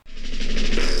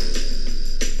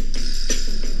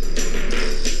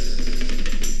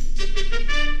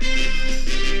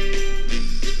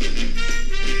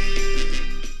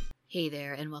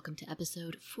welcome to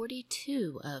episode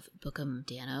 42 of Bookum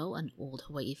Dano, an old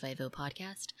Hawaii Five-0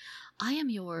 podcast. I am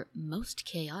your most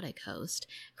chaotic host,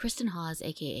 Kristen Hawes,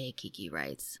 aka Kiki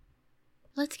Writes.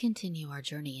 Let's continue our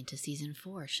journey into season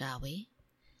 4, shall we?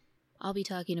 I'll be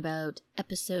talking about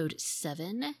episode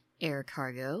 7, Air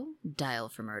Cargo, Dial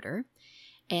for Murder,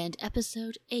 and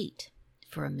episode 8,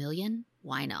 For a Million,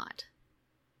 Why Not?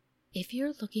 If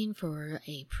you're looking for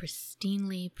a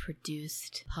pristinely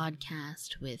produced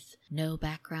podcast with no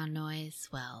background noise,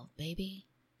 well, baby,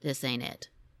 this ain't it.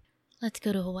 Let's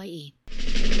go to Hawaii.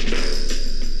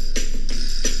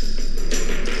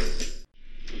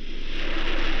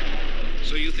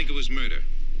 So you think it was murder?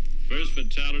 First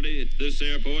fatality at this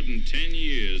airport in 10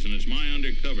 years, and it's my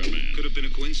undercover man. Could have been a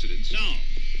coincidence. No.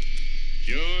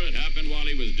 Sure, it happened while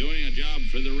he was doing a job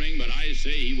for the ring, but I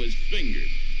say he was fingered.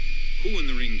 Who in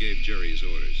the ring gave Jerry his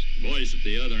orders? Voice at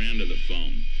the other end of the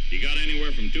phone. He got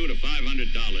anywhere from $200 to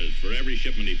 $500 for every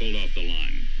shipment he pulled off the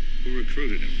line. Who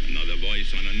recruited him? Another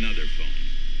voice on another phone.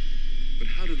 But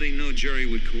how do they know Jerry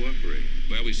would cooperate?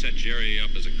 Well, we set Jerry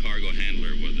up as a cargo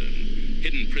handler with a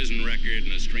hidden prison record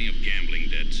and a string of gambling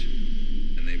debts.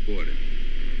 And they bought him.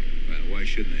 Well, why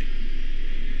shouldn't they?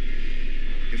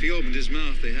 If he opened his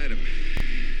mouth, they had him.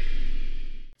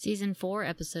 Season 4,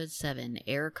 Episode 7,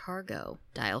 Air Cargo,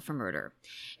 Dial for Murder.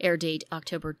 Air date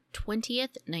October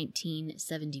 20th,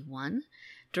 1971.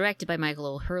 Directed by Michael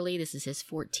O'Hurley, this is his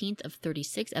 14th of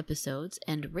 36 episodes.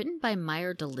 And written by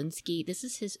Meyer Dolinsky, this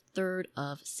is his 3rd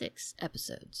of 6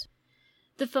 episodes.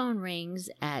 The phone rings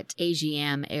at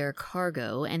AGM Air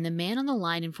Cargo, and the man on the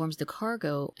line informs the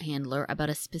cargo handler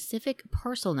about a specific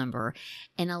parcel number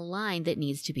and a line that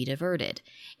needs to be diverted.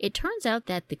 It turns out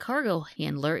that the cargo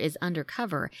handler is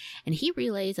undercover, and he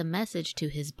relays a message to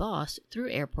his boss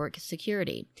through airport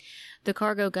security. The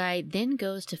cargo guy then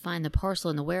goes to find the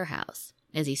parcel in the warehouse.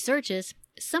 As he searches,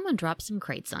 someone drops some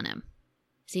crates on him.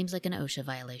 Seems like an OSHA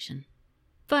violation.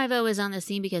 5-0 is on the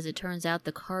scene because it turns out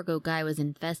the cargo guy was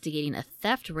investigating a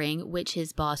theft ring, which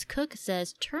his boss Cook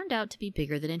says turned out to be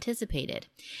bigger than anticipated.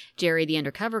 Jerry, the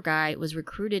undercover guy, was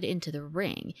recruited into the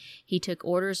ring. He took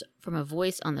orders from a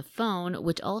voice on the phone,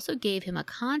 which also gave him a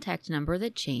contact number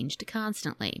that changed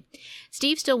constantly.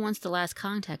 Steve still wants the last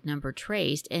contact number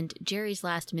traced and Jerry's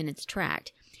last minutes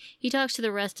tracked. He talks to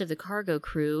the rest of the cargo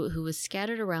crew, who was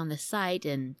scattered around the site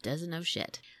and doesn't know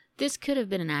shit. This could have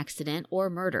been an accident or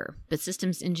murder, but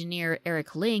systems engineer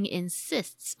Eric Ling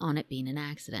insists on it being an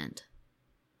accident.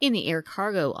 In the air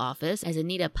cargo office, as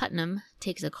Anita Putnam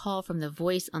takes a call from the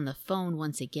voice on the phone,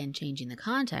 once again changing the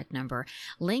contact number,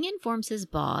 Ling informs his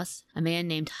boss, a man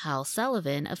named Hal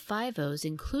Sullivan, of 5-0's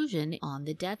inclusion on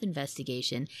the death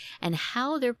investigation and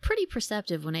how they're pretty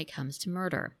perceptive when it comes to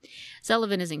murder.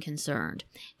 Sullivan isn't concerned.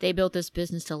 They built this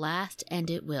business to last, and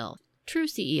it will. True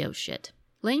CEO shit.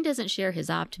 Ling doesn't share his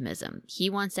optimism. He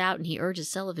wants out and he urges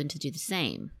Sullivan to do the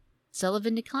same.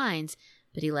 Sullivan declines,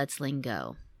 but he lets Ling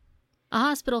go. A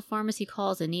hospital pharmacy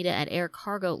calls Anita at Air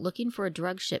Cargo looking for a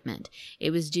drug shipment.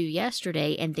 It was due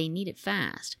yesterday and they need it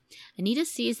fast. Anita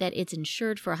sees that it's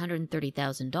insured for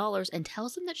 $130,000 and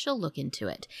tells them that she'll look into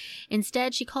it.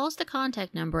 Instead, she calls the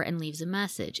contact number and leaves a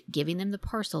message, giving them the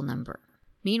parcel number.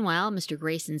 Meanwhile, Mr.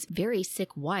 Grayson's very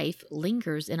sick wife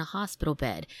lingers in a hospital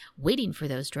bed, waiting for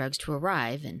those drugs to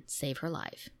arrive and save her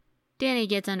life. Danny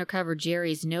gets undercover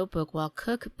Jerry's notebook while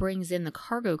Cook brings in the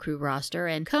cargo crew roster,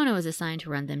 and Kono is assigned to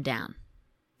run them down.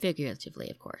 Figuratively,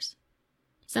 of course.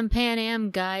 Some Pan Am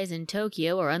guys in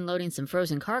Tokyo are unloading some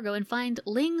frozen cargo and find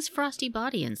Ling's frosty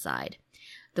body inside.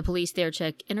 The police there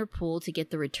check Interpol to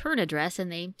get the return address,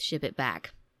 and they ship it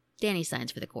back. Danny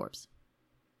signs for the corpse.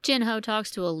 Chin-Ho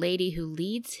talks to a lady who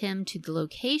leads him to the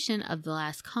location of the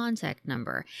last contact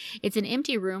number. It's an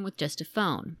empty room with just a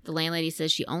phone. The landlady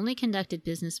says she only conducted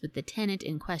business with the tenant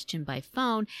in question by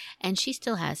phone, and she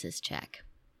still has his check.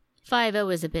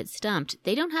 5-0 is a bit stumped.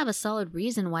 They don't have a solid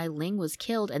reason why Ling was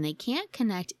killed, and they can't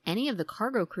connect any of the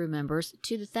cargo crew members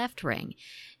to the theft ring.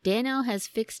 Dano has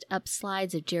fixed up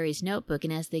slides of Jerry's notebook,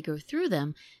 and as they go through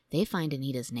them, they find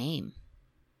Anita's name.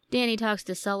 Danny talks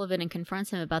to Sullivan and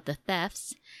confronts him about the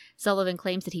thefts. Sullivan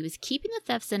claims that he was keeping the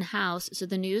thefts in-house so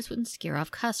the news wouldn't scare off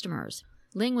customers.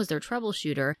 Ling was their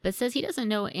troubleshooter, but says he doesn't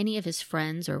know any of his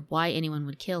friends or why anyone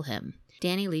would kill him.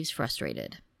 Danny leaves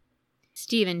frustrated.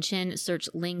 Steve and Chin search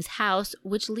Ling's house,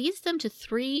 which leads them to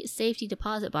 3 safety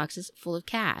deposit boxes full of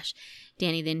cash.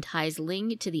 Danny then ties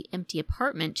Ling to the empty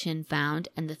apartment Chin found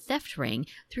and the theft ring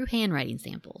through handwriting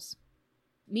samples.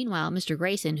 Meanwhile, Mr.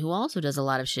 Grayson, who also does a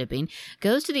lot of shipping,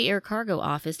 goes to the air cargo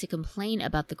office to complain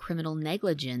about the criminal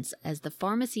negligence as the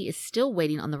pharmacy is still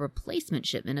waiting on the replacement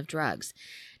shipment of drugs.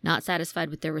 Not satisfied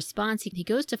with their response, he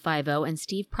goes to 5-0 and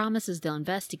Steve promises they'll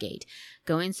investigate,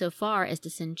 going so far as to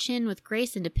send Chin with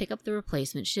Grayson to pick up the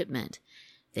replacement shipment.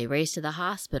 They race to the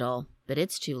hospital, but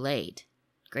it's too late.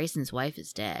 Grayson's wife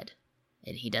is dead,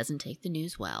 and he doesn't take the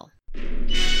news well.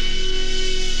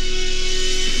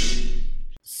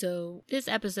 So this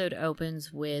episode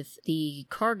opens with the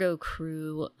cargo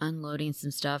crew unloading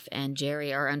some stuff and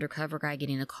Jerry, our undercover guy,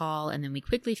 getting a call, and then we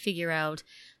quickly figure out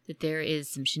that there is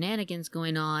some shenanigans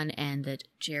going on and that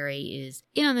Jerry is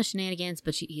in on the shenanigans,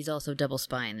 but he's also double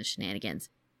spying the shenanigans.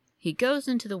 He goes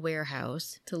into the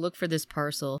warehouse to look for this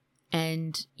parcel,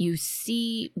 and you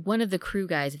see one of the crew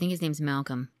guys, I think his name's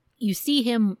Malcolm, you see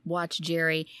him watch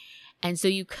Jerry. And so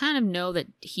you kind of know that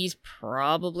he's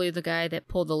probably the guy that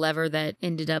pulled the lever that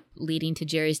ended up leading to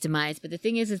Jerry's demise. But the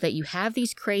thing is that you have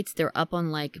these crates. They're up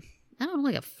on like a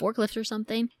forklift or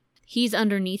something. He's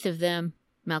underneath of them.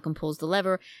 Malcolm pulls the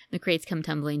lever. The crates come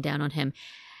tumbling down on him.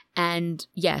 And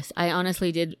yes, I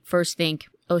honestly did first think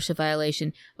OSHA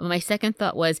violation. But my second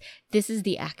thought was, this is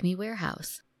the Acme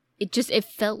warehouse. It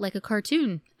felt like a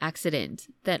cartoon accident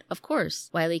that, of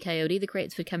course, Wile E. Coyote, the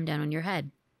crates would come down on your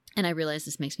head. And I realize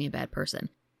this makes me a bad person.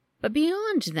 But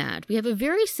beyond that, we have a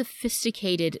very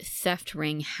sophisticated theft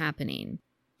ring happening.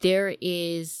 There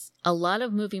is a lot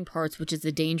of moving parts, which is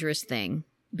a dangerous thing,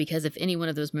 because if any one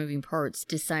of those moving parts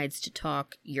decides to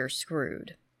talk, you're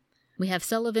screwed. We have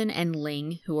Sullivan and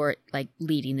Ling, who are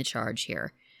leading the charge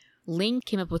here. Ling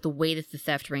came up with the way that the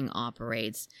theft ring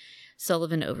operates.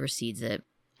 Sullivan oversees it.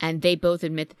 And they both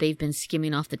admit that they've been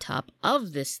skimming off the top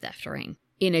of this theft ring,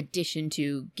 in addition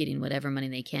to getting whatever money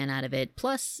they can out of it,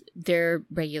 plus their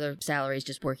regular salaries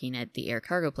just working at the air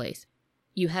cargo place.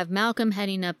 You have Malcolm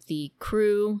heading up the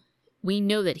crew. We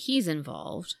know that he's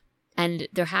involved, and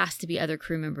there has to be other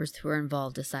crew members who are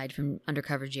involved aside from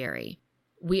Undercover Jerry.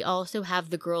 We also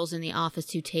have the girls in the office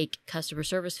who take customer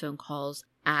service phone calls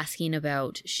asking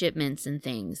about shipments and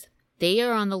things. They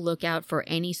are on the lookout for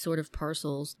any sort of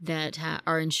parcels that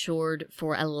are insured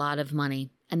for a lot of money.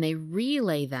 And they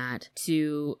relay that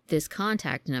to this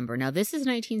contact number. Now, this is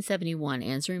 1971.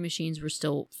 Answering machines were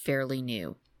still fairly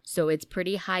new. So it's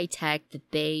pretty high tech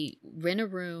that they rent a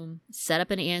room, set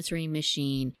up an answering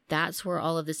machine. That's where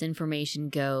all of this information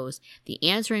goes. The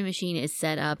answering machine is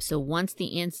set up so once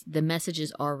the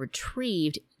messages are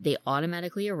retrieved, they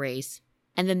automatically erase.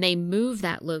 And then they move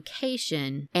that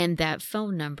location and that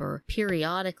phone number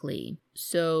periodically.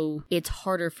 So it's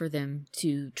harder for them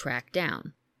to track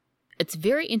down. It's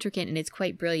very intricate and it's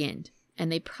quite brilliant, and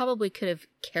they probably could have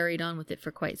carried on with it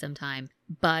for quite some time,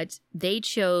 but they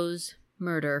chose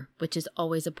murder, which is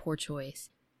always a poor choice.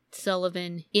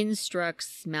 Sullivan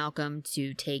instructs Malcolm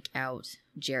to take out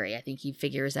Jerry. I think he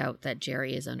figures out that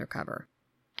Jerry is undercover.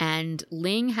 And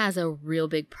Ling has a real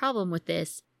big problem with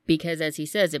this because, as he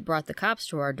says, it brought the cops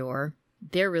to our door.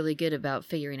 They're really good about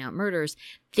figuring out murders.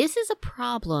 This is a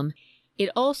problem. It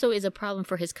also is a problem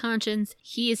for his conscience.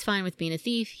 He is fine with being a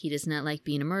thief. He does not like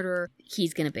being a murderer.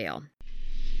 He's going to bail.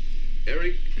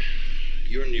 Eric,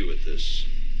 you're new at this.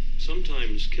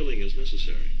 Sometimes killing is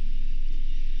necessary.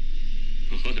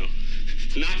 Oh, no.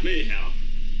 Not me, Hal.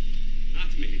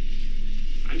 Not me.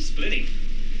 I'm splitting.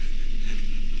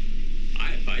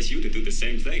 I advise you to do the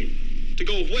same thing. To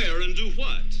go where and do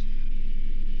what?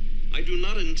 I do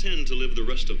not intend to live the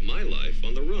rest of my life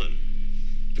on the run.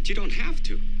 But you don't have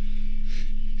to.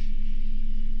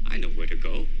 I know where to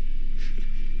go.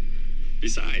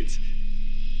 Besides,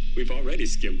 we've already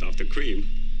skimmed off the cream.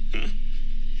 Huh?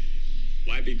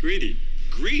 Why be greedy?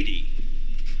 Greedy?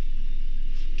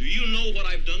 Do you know what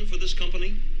I've done for this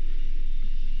company?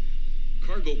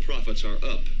 Cargo profits are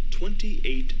up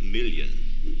 28 million.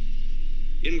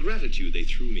 In gratitude, they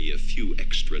threw me a few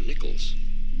extra nickels.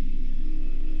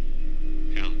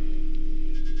 Hal,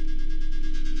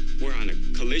 we're on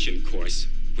a collision course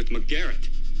with McGarrett.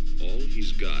 All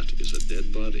he's got is a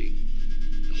dead body.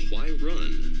 Now, why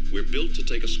run? We're built to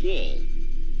take a squall.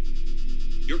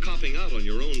 You're copping out on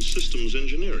your own systems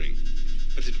engineering.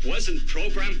 But it wasn't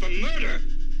programmed for murder.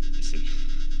 Listen,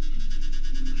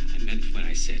 I meant what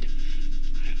I said.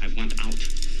 I want out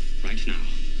right now.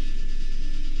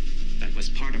 That was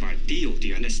part of our deal, do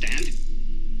you understand?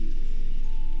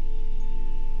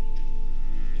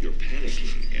 You're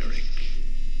panicking, Eric.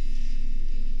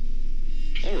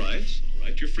 All right,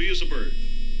 you're free as a bird.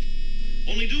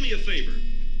 Only do me a favor.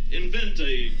 Invent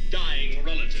a dying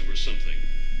relative or something.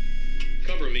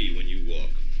 Cover me when you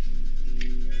walk.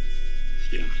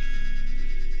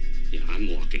 Yeah,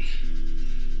 I'm walking.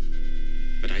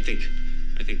 But I think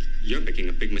I think you're making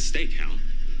a big mistake, Hal.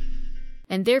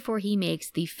 And therefore he makes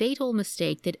the fatal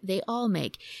mistake that they all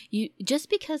make. Just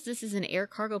because this is an air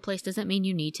cargo place doesn't mean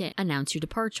you need to announce your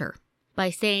departure. By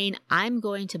saying, I'm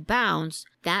going to bounce,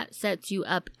 that sets you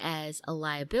up as a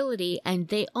liability, and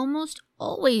they almost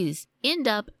always end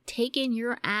up taking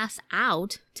your ass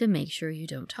out to make sure you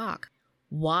don't talk.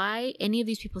 Why any of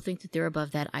these people think that they're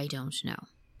above that, I don't know.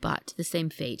 But the same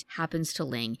fate happens to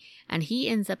Ling, and he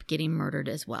ends up getting murdered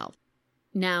as well.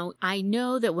 Now, I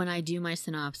know that when I do my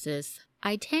synopsis,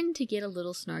 I tend to get a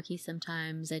little snarky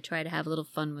sometimes. I try to have a little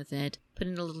fun with it, put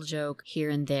in a little joke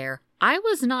here and there. I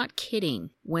was not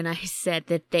kidding when I said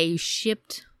that they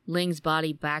shipped Ling's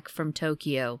body back from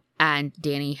Tokyo and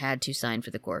Danny had to sign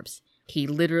for the corpse. He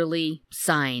literally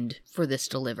signed for this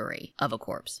delivery of a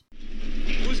corpse.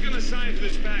 Who's going to sign for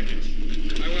this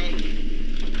package? I will.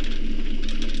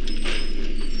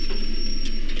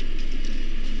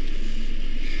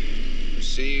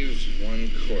 Received one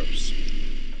corpse.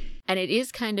 And it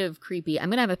is kind of creepy. I'm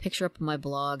going to have a picture up on my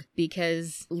blog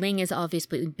because Ling has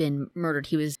obviously been murdered.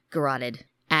 He was garroted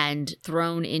and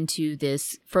thrown into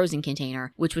this frozen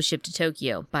container, which was shipped to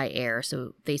Tokyo by air.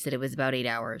 So they said it was about 8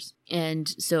 hours. And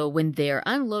so when they're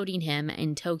unloading him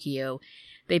in Tokyo,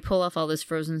 they pull off all this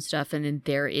frozen stuff and then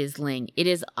there is Ling. It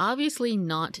is obviously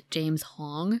not James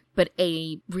Hong, but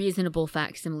a reasonable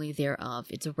facsimile thereof.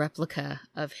 It's a replica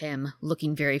of him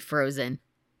looking very frozen.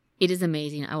 It is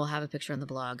amazing. I will have a picture on the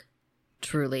blog.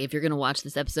 Truly, if you're going to watch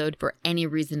this episode for any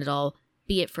reason at all,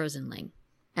 be it frozen Ling.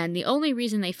 And the only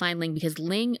reason they find Ling, because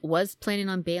Ling was planning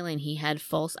on bailing, he had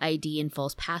false ID and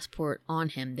false passport on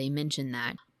him, they mentioned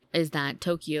that, is that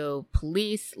Tokyo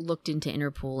police looked into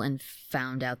Interpol and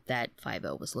found out that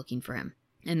 5-0 was looking for him.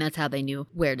 And that's how they knew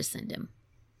where to send him.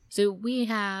 So we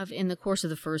have, in the course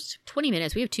of the first 20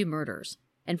 minutes, we have 2 murders.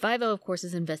 And 5-0, of course,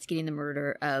 is investigating the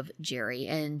murder of Jerry,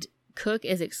 and Cook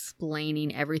is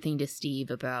explaining everything to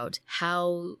Steve about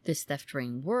how this theft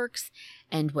ring works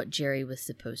and what Jerry was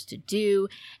supposed to do.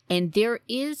 And there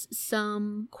is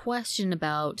some question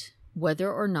about whether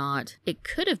or not it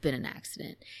could have been an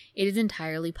accident. It is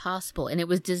entirely possible, and it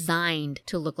was designed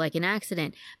to look like an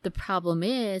accident. The problem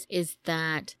is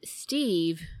that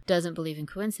Steve doesn't believe in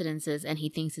coincidences, and he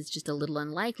thinks it's just a little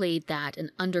unlikely that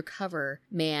an undercover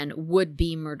man would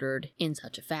be murdered in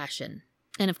such a fashion.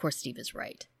 And of course, Steve is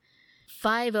right.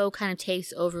 5-0 kind of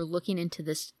takes over looking into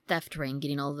this theft ring,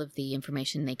 getting all of the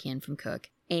information they can from Cook.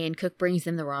 And Cook brings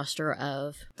them the roster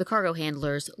of the cargo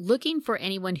handlers, looking for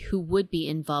anyone who would be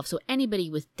involved. So anybody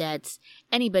with debts,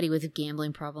 anybody with a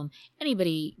gambling problem,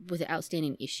 anybody with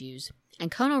outstanding issues.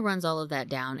 And Kono runs all of that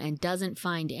down and doesn't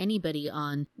find anybody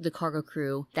on the cargo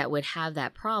crew that would have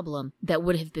that problem that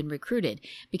would have been recruited.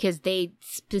 Because they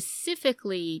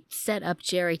specifically set up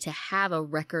Jerry to have a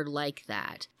record like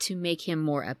that to make him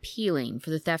more appealing for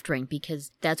the theft ring,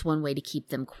 because that's one way to keep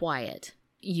them quiet.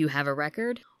 You have a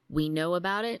record? We know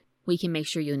about it, we can make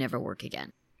sure you'll never work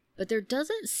again. But there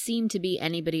doesn't seem to be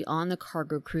anybody on the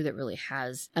cargo crew that really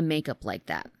has a makeup like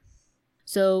that.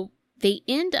 So they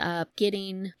end up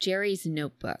getting Jerry's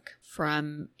notebook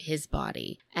from his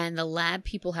body, and the lab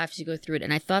people have to go through it.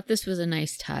 And I thought this was a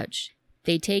nice touch.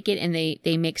 They take it and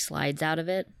they make slides out of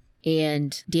it.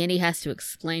 And Danny has to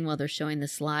explain while they're showing the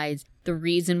slides, the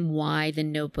reason why the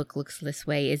notebook looks this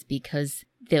way is because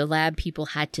the lab people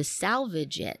had to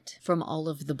salvage it from all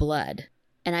of the blood.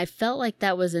 And I felt like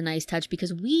that was a nice touch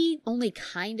because we only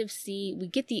kind of see,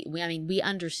 we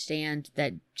understand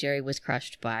that Jerry was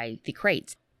crushed by the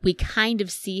crates. We kind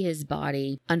of see his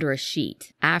body under a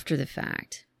sheet after the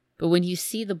fact. But when you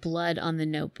see the blood on the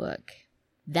notebook,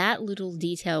 that little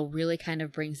detail really kind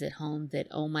of brings it home that,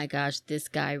 oh my gosh, this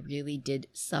guy really did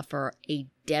suffer a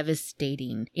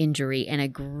devastating injury and a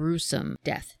gruesome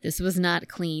death. This was not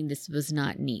clean. This was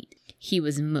not neat. He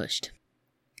was mushed.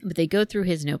 But they go through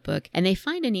his notebook and they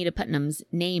find Anita Putnam's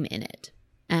name in it.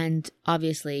 And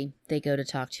obviously they go to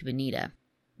talk to Anita.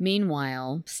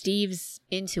 Meanwhile, Steve's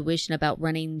intuition about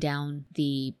running down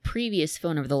the previous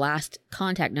phone number, the last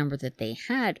contact number that they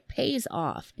had, pays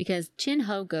off because Chin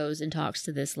Ho goes and talks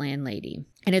to this landlady.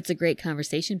 And it's a great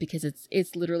conversation because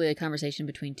it's literally a conversation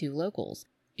between 2 locals.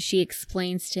 She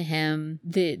explains to him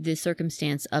the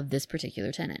circumstance of this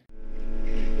particular tenant.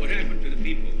 What happened to the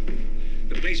people?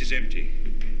 The place is empty.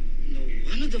 No,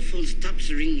 one of the phones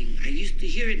stops ringing. I used to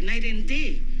hear it night and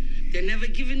day. They're never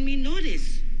giving me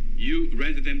notice. You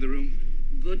rented them the room?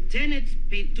 Good tenants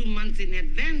paid 2 months in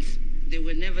advance. They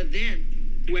were never there.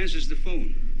 Who answers the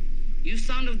phone? You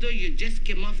sound as though you just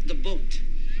came off the boat.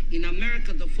 In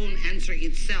America, the phone answers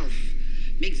itself,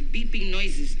 makes beeping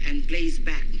noises, and plays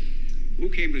back. Who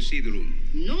came to see the room?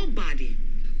 Nobody.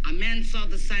 A man saw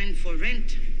the sign for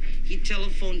rent. He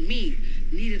telephoned me,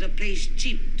 needed a place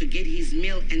cheap to get his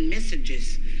mail and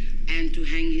messages and to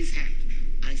hang his hat.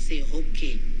 I say,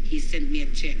 okay. He sent me a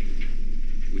check.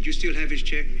 Would you still have his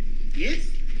check? Yes.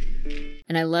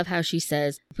 And I love how she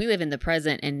says, we live in the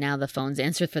present and now the phones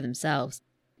answer for themselves.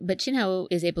 But Chin-Ho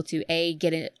is able to,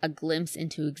 get a glimpse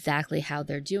into exactly how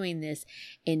they're doing this,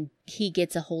 and he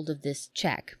gets a hold of this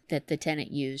check that the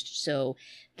tenant used, so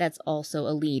that's also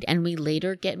a lead. And we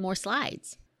later get more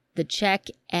slides. The check,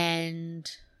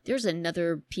 and there's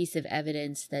another piece of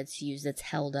evidence that's used, that's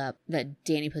held up, that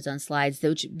Danny puts on slides,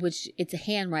 which it's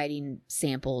handwriting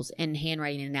samples and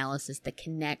handwriting analysis that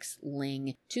connects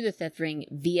Ling to the theft ring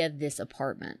via this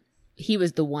apartment. He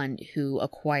was the one who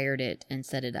acquired it and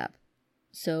set it up.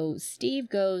 So Steve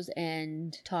goes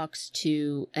and talks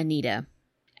to Anita,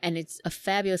 and it's a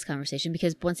fabulous conversation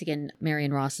because once again,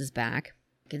 Marion Ross is back,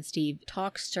 and Steve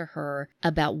talks to her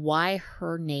about why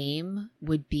her name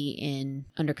would be in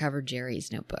Undercover Jerry's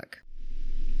notebook.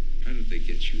 How did they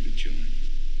get you to join?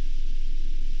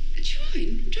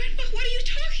 Join? Join what? What are you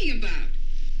talking about?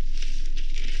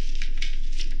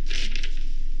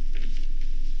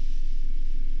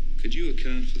 Could you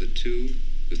account for the 2,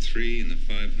 the 3, and the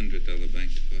 $500 bank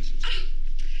deposits? Oh,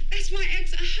 that's my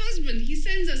ex-husband. He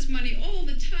sends us money all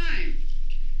the time.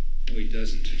 No, he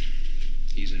doesn't.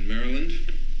 He's in Maryland.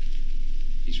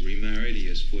 He's remarried, he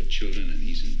has 4 children, and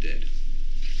he's in debt.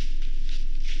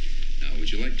 Now,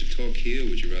 would you like to talk here, or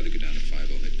would you rather go down to 50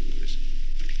 headquarters?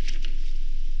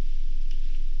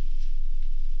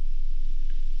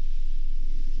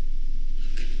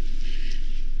 Look,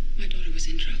 my daughter was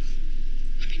in trouble.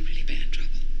 I mean, really bad trouble.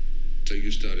 So you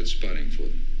started spotting for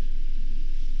them.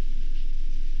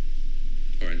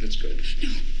 All right, let's go.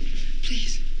 No,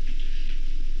 please.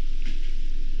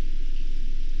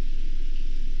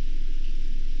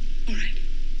 All right.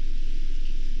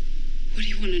 What do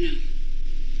you want to know?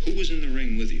 Who was in the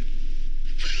ring with you?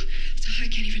 Well, so I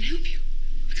can't even help you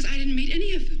because I didn't meet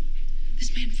any of them.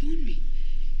 This man phoned me.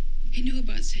 He knew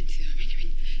about Cynthia. I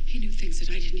mean, he knew things that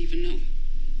I didn't even know.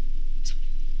 So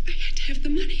I had to have the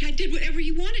money. I did whatever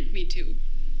he wanted me to.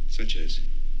 Such as?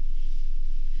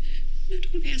 No,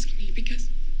 don't ask me because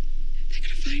they're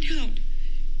going to find out.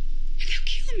 And they'll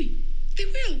kill me. They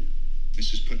will.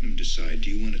 Mrs. Putnam, decide. Do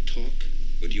you want to talk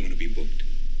or do you want to be booked?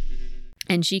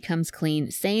 And she comes clean,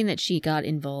 saying that she got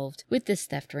involved with this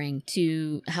theft ring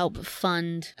to help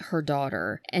fund her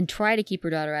daughter and try to keep her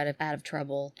daughter out of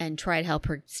trouble and try to help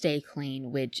her stay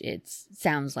clean, which it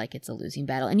sounds like it's a losing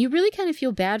battle. And you really kind of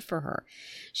feel bad for her.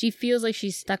 She feels like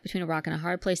she's stuck between a rock and a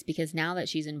hard place because now that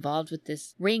she's involved with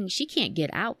this ring, she can't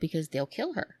get out because they'll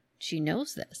kill her. She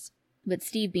knows this. But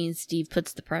Steve, being Steve,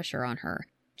 puts the pressure on her.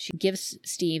 She gives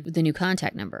Steve the new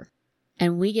contact number.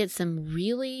 And we get some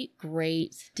really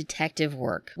great detective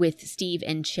work with Steve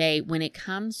and Che when it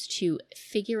comes to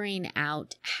figuring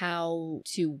out how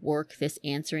to work this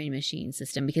answering machine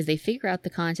system, because they figure out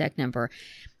the contact number,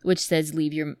 which says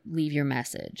leave your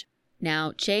message.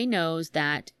 Now, Che knows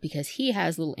that because he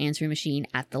has a little answering machine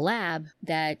at the lab,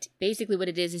 that basically what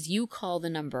it is you call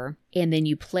the number and then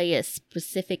you play a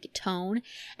specific tone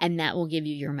and that will give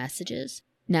you your messages.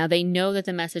 Now, they know that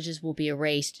the messages will be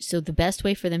erased, so the best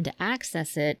way for them to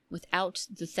access it without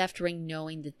the theft ring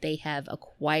knowing that they have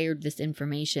acquired this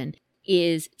information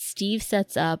is Steve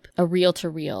sets up a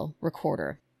reel-to-reel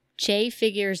recorder. Che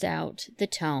figures out the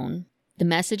tone. The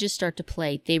messages start to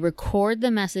play. They record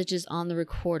the messages on the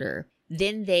recorder.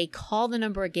 Then they call the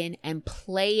number again and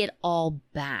play it all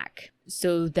back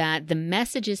so that the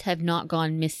messages have not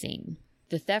gone missing.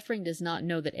 The theft ring does not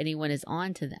know that anyone is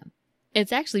on to them.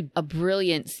 It's actually a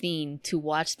brilliant scene to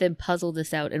watch them puzzle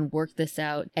this out and work this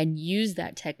out and use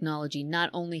that technology not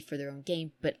only for their own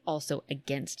game, but also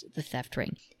against the theft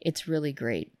ring. It's really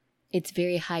great. It's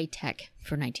very high tech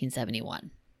for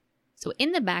 1971. So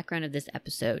in the background of this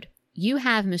episode, you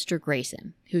have Mr.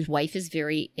 Grayson, whose wife is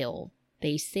very ill.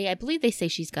 I believe they say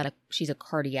she's a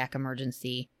cardiac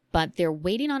emergency, but they're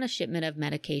waiting on a shipment of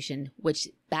medication, which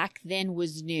back then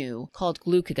was new, called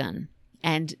glucagon.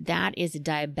 And that is a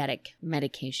diabetic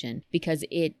medication because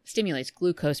it stimulates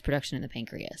glucose production in the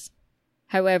pancreas.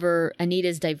 However,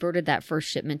 Anita's diverted that first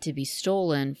shipment to be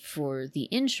stolen for the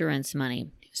insurance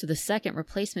money. So the second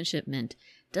replacement shipment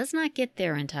does not get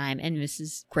there in time and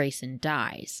Mrs. Grayson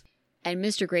dies. And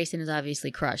Mr. Grayson is obviously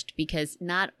crushed because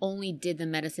not only did the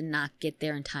medicine not get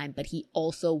there in time, but he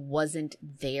also wasn't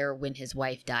there when his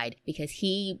wife died because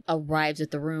he arrives at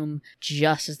the room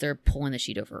just as they're pulling the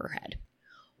sheet over her head.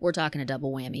 We're talking a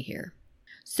double whammy here.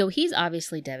 So he's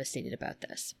obviously devastated about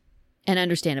this. And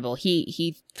understandable.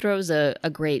 He throws a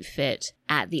great fit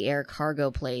at the air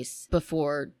cargo place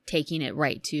before taking it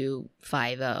right to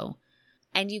 50.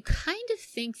 And you kind of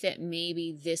think that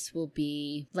maybe this will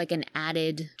be like an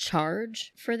added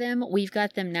charge for them. We've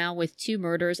got them now with 2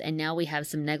 murders, and now we have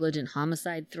some negligent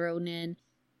homicide thrown in.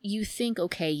 You think,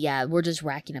 okay, yeah, we're just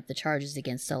racking up the charges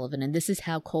against Sullivan, and this is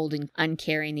how cold and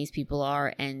uncaring these people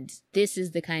are, and this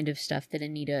is the kind of stuff that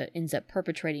Anita ends up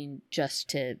perpetrating just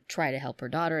to try to help her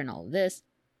daughter and all of this.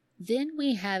 Then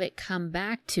we have it come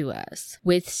back to us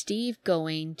with Steve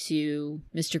going to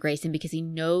Mr. Grayson because he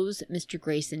knows Mr.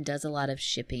 Grayson does a lot of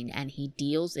shipping and he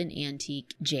deals in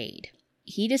antique jade.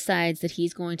 He decides that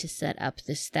he's going to set up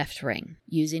this theft ring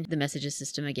using the messages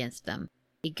system against them.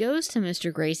 He goes to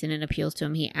Mr. Grayson and appeals to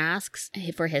him. He asks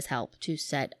for his help to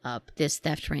set up this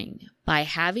theft ring by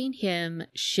having him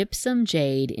ship some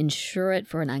jade, insure it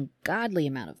for an ungodly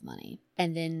amount of money,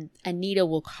 and then Anita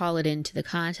will call it into the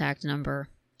contact number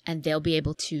and they'll be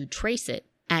able to trace it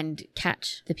and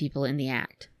catch the people in the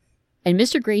act. And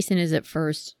Mr. Grayson is at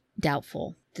first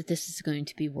doubtful that this is going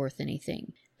to be worth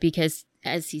anything because,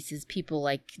 as he says, people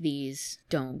like these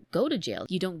don't go to jail.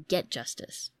 You don't get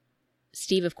justice.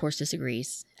 Steve, of course,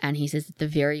 disagrees, and he says at the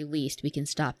very least we can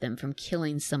stop them from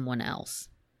killing someone else.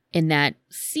 And that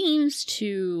seems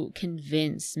to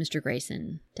convince Mr.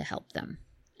 Grayson to help them.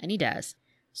 And he does,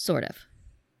 sort of.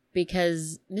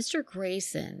 Because Mr.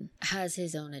 Grayson has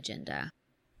his own agenda.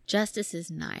 Justice is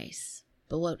nice,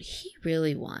 but what he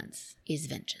really wants is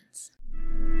vengeance.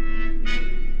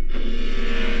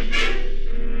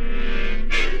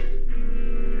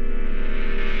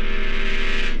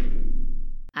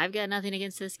 I've got nothing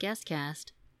against this guest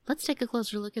cast. Let's take a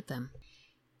closer look at them.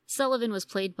 Sullivan was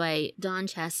played by Don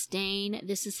Chastain.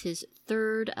 This is his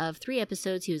 3rd of 3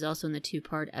 episodes. He was also in the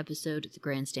 2-part episode The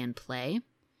Grandstand Play.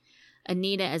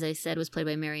 Anita, as I said, was played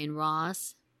by Marion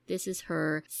Ross. This is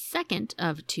her 2nd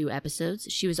of 2 episodes.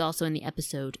 She was also in the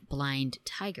episode Blind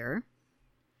Tiger.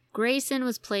 Grayson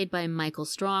was played by Michael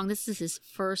Strong. This is his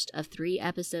 1st of 3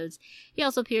 episodes. He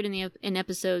also appeared in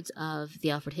episodes of The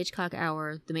Alfred Hitchcock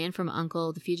Hour, The Man from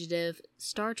U.N.C.L.E., The Fugitive,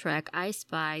 Star Trek, I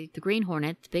Spy, The Green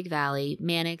Hornet, The Big Valley,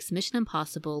 Mannix, Mission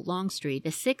Impossible, Longstreet,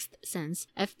 The Sixth Sense,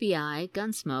 FBI,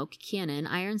 Gunsmoke, Cannon,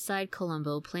 Ironside,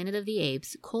 Columbo, Planet of the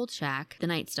Apes, Kolchak, The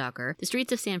Night Stalker, The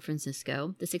Streets of San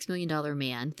Francisco, The $6 Million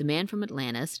Man, The Man from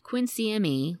Atlantis, Quincy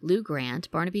M.E., Lou Grant,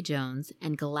 Barnaby Jones,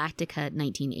 and Galactica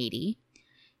 1980.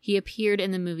 He appeared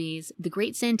in the movies The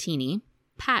Great Santini,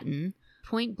 Patton,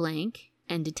 Point Blank,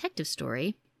 and Detective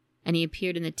Story, and he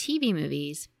appeared in the TV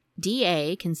movies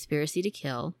D.A. Conspiracy to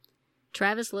Kill,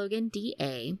 Travis Logan,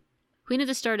 D.A., Queen of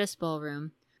the Stardust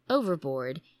Ballroom,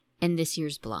 Overboard, and This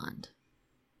Year's Blonde.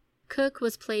 Cook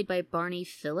was played by Barney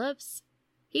Phillips.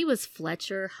 He was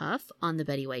Fletcher Huff on The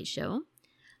Betty White Show,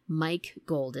 Mike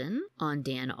Golden on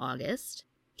Dan August,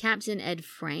 Captain Ed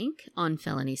Frank on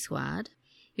Felony Squad.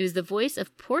 He was the voice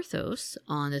of Porthos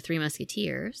on The Three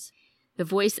Musketeers, the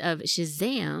voice of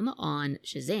Shazam on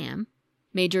Shazam,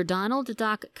 Major Donald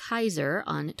Doc Kaiser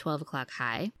on 12 O'Clock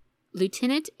High,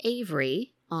 Lieutenant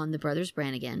Avery on The Brothers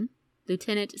Brannigan,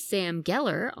 Lieutenant Sam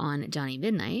Geller on Johnny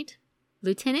Midnight,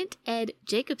 Lieutenant Ed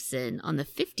Jacobson on the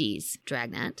 50s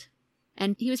Dragnet,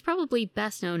 and he was probably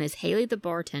best known as Haley the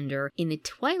bartender in the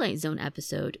Twilight Zone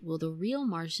episode, Will the Real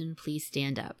Martian Please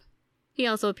Stand Up? He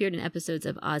also appeared in episodes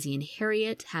of Ozzie and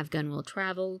Harriet, Have Gun Will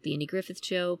Travel, The Andy Griffith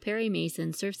Show, Perry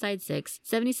Mason, Surfside 6,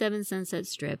 77 Sunset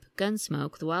Strip,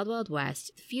 Gunsmoke, The Wild Wild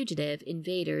West, The Fugitive,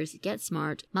 Invaders, Get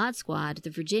Smart, Mod Squad, The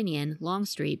Virginian,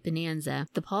 Longstreet, Bonanza,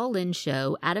 The Paul Lynde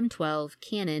Show, Adam 12,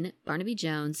 Cannon, Barnaby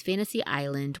Jones, Fantasy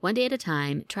Island, One Day at a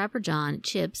Time, Trapper John,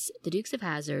 Chips, The Dukes of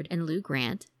Hazzard, and Lou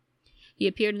Grant. He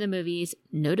appeared in the movies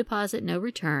No Deposit, No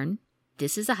Return,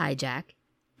 This Is a Hijack,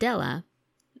 Della,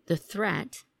 The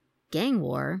Threat, Gang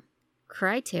War,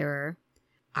 Cry Terror,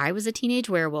 I Was a Teenage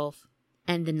Werewolf,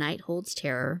 and The Night Holds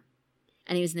Terror.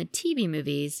 And he was in the TV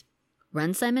movies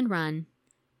Run, Simon, Run,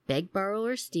 Beg, Borrow,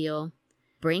 or Steal,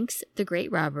 Brinks, The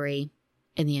Great Robbery,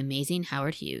 and The Amazing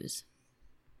Howard Hughes.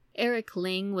 Eric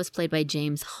Ling was played by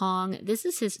James Hong. This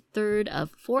is his 3rd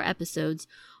of 4 episodes.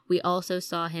 We also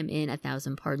saw him in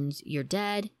 1,000 Pardons, You're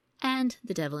Dead, and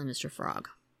The Devil and Mr. Frog.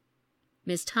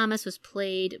 Miss Thomas was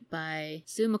played by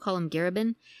Sue McCollum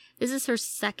Garibin. This is her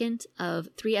 2nd of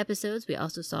 3 episodes. We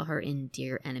also saw her in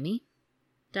Dear Enemy.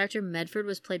 Dr. Medford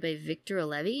was played by Victor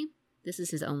Olevi. This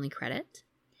is his only credit.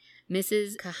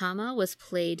 Mrs. Kahama was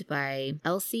played by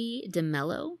Elsie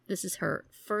DeMello. This is her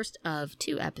 1st of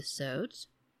 2 episodes.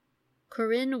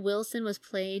 Corinne Wilson was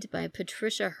played by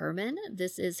Patricia Herman.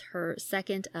 This is her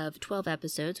 2nd of 12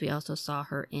 episodes. We also saw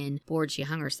her in Bored She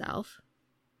Hung Herself.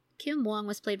 Kim Wong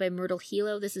was played by Myrtle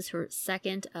Hilo. This is her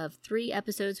 2nd of 3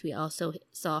 episodes. We also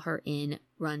saw her in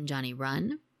Run, Johnny,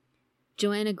 Run.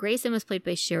 Joanna Grayson was played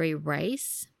by Sherry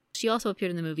Rice. She also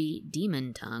appeared in the movie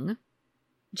Demon Tongue.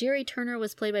 Jerry Turner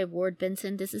was played by Ward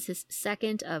Benson. This is his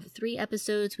second of 3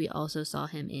 episodes. We also saw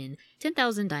him in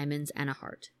 10,000 Diamonds and a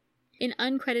Heart. In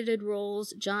uncredited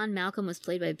roles, John Malcolm was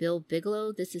played by Bill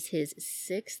Bigelow. This is his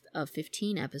 6th of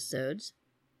 15 episodes.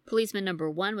 Policeman number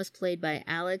 1 was played by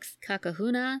Alex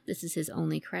Kakahuna. This is his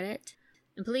only credit.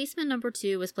 And policeman number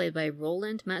 2 was played by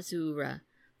Roland Matsuura.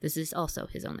 This is also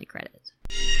his only credit.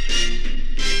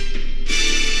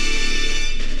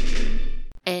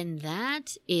 And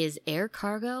that is Air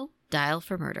Cargo, Dial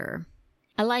for Murder.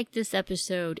 I like this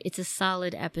episode. It's a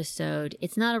solid episode.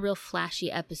 It's not a real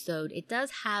flashy episode. It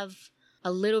does have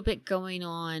a little bit going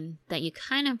on that you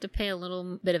kind of have to pay a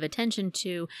little bit of attention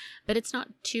to, but it's not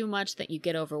too much that you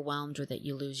get overwhelmed or that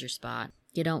you lose your spot.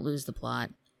 You don't lose the plot.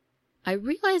 I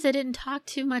realize I didn't talk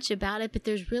too much about it, but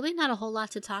there's really not a whole lot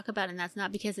to talk about, and that's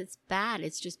not because it's bad.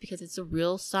 It's just because it's a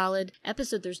real solid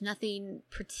episode. There's nothing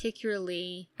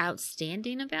particularly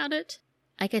outstanding about it.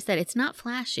 Like I said, it's not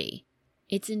flashy.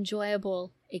 It's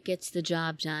enjoyable. It gets the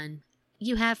job done.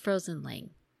 You have Frozen Ling.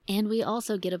 And we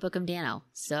also get a Book of Dano.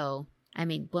 So, I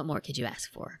mean, what more could you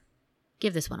ask for?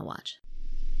 Give this one a watch.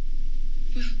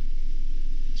 Well,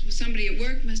 so somebody at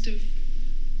work must have,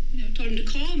 told him to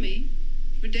call me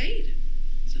for a date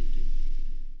or something.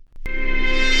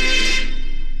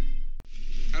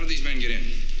 How did these men get in?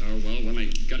 Well, when I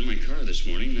got in my car this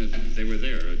morning, they were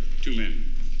there, 2 men.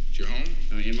 At your home?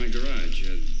 In my garage.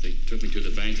 They took me to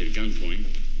the bank at gunpoint.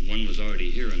 One was already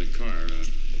here in a car,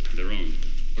 their own.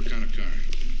 What kind of car?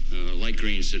 Light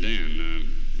green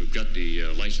sedan. We've got the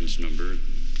license number,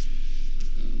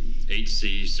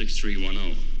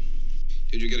 8C6310.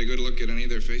 Did you get a good look at any of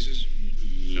their faces?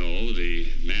 No, the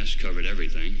mask covered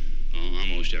everything.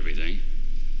 Almost everything.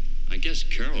 I guess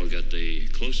Carol got the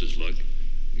closest look.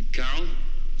 Carol?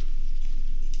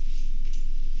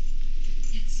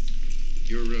 Yes.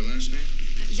 Your last name?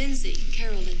 Lindsay,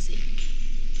 Carol Lindsay.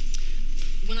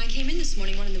 When I came in this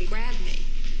morning, one of them grabbed me,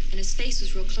 and his face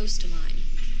was real close to mine.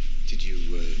 Did you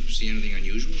see anything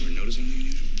unusual or notice anything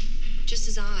unusual? Just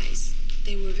his eyes.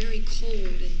 They were very cold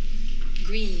and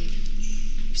green.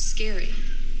 Scary.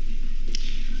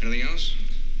 Anything else?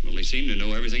 Well, they seem to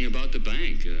know everything about the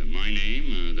bank. My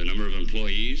name, the number of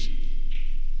employees.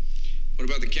 What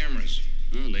about the cameras?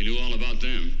 Oh, they knew all about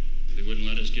them. They wouldn't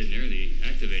let us get near the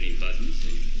activating buttons.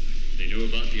 They knew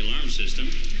about the alarm system.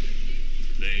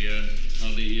 How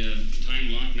the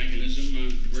time lock mechanism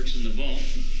works in the vault.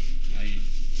 I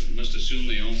must assume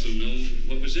they also know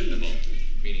what was in the vault.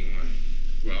 Meaning what?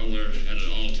 Well, we're at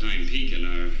an all-time peak in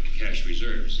our cash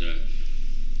reserves.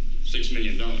 $6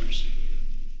 million.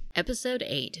 Episode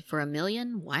 8, For a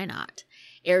Million, Why Not?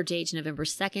 Air date November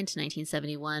 2nd,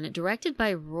 1971. Directed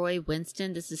by Roy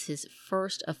Winston. This is his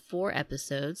first of 4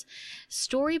 episodes.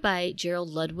 Story by Gerald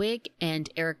Ludwig and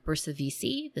Eric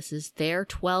Bersavici. This is their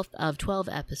 12th of 12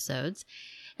 episodes.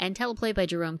 And teleplay by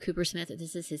Jerome Coopersmith.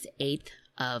 This is his 8th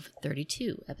of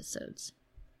 32 episodes.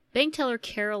 Bank teller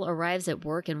Carol arrives at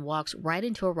work and walks right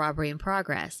into a robbery in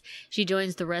progress. She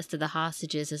joins the rest of the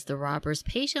hostages as the robbers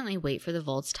patiently wait for the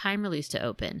vault's time release to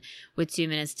open. With 2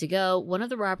 minutes to go, one of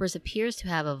the robbers appears to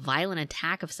have a violent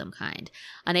attack of some kind.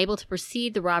 Unable to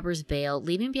proceed, the robbers bail,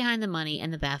 leaving behind the money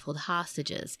and the baffled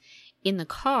hostages. In the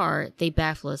car, they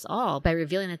baffle us all by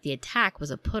revealing that the attack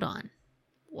was a put-on.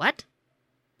 What?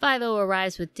 5-0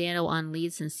 arrives with Dano on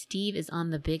lead since Steve is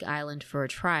on the Big Island for a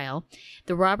trial.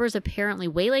 The robbers apparently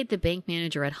waylaid the bank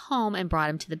manager at home and brought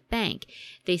him to the bank.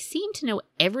 They seem to know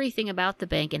everything about the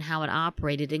bank and how it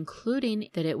operated, including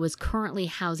that it was currently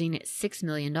housing $6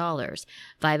 million.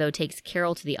 5-0 takes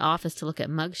Carol to the office to look at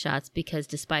mugshots because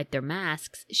despite their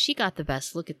masks, she got the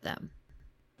best look at them.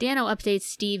 Dano updates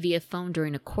Steve via phone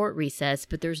during a court recess,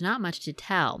 but there's not much to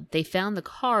tell. They found the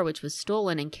car, which was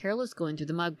stolen, and Carol is going through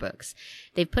the mug books.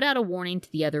 They've put out a warning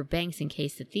to the other banks in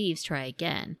case the thieves try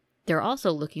again. They're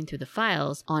also looking through the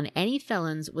files on any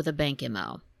felons with a bank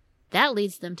MO. That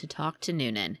leads them to talk to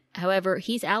Noonan. However,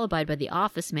 he's alibied by the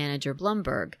office manager,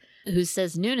 Blumberg, who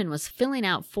says Noonan was filling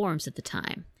out forms at the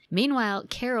time. Meanwhile,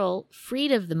 Carol,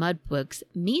 freed of the mud books,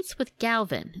 meets with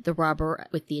Galvin, the robber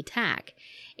with the attack.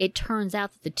 It turns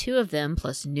out that the 2 of them,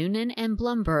 plus Noonan and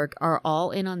Blumberg, are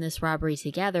all in on this robbery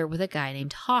together with a guy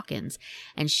named Hawkins,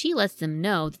 and she lets them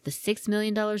know that the $6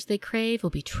 million they crave will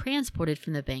be transported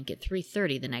from the bank at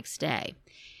 3:30 the next day.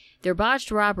 Their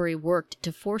botched robbery worked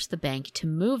to force the bank to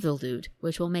move the loot,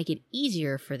 which will make it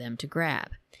easier for them to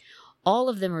grab. All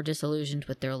of them are disillusioned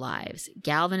with their lives.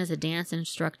 Galvin is a dance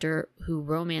instructor who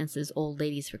romances old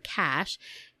ladies for cash.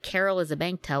 Carol is a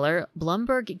bank teller.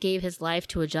 Blumberg gave his life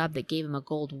to a job that gave him a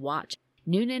gold watch.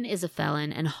 Noonan is a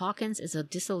felon and Hawkins is a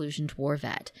disillusioned war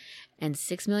vet, and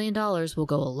 $6 million will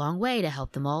go a long way to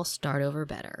help them all start over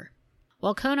better.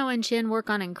 While Kono and Chin work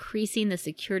on increasing the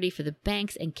security for the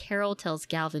banks and Carol tells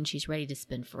Galvin she's ready to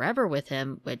spend forever with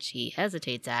him, which he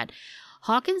hesitates at,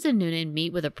 Hawkins and Noonan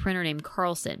meet with a printer named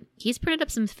Carlson. He's printed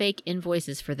up some fake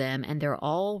invoices for them, and they're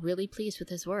all really pleased with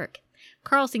his work.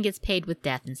 Carlson gets paid with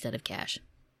death instead of cash.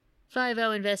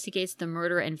 5-0 investigates the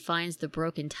murder and finds the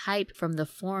broken type from the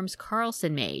forms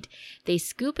Carlson made. They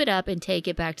scoop it up and take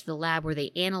it back to the lab where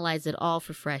they analyze it all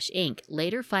for fresh ink,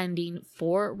 later finding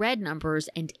 4 red numbers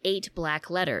and 8 black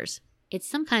letters. It's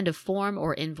some kind of form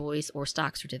or invoice or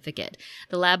stock certificate.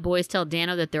 The lab boys tell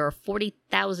Dano that there are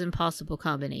 40,000 possible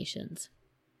combinations.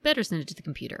 Better send it to the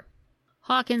computer.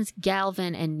 Hawkins,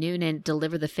 Galvin, and Noonan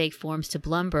deliver the fake forms to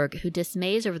Blumberg, who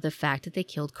dismays over the fact that they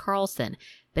killed Carlson,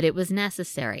 but it was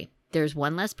necessary. There's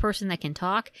one less person that can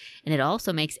talk, and it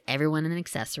also makes everyone an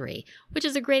accessory, which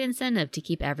is a great incentive to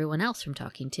keep everyone else from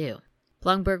talking too.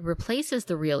 Blumberg replaces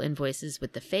the real invoices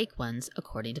with the fake ones,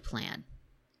 according to plan.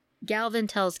 Galvin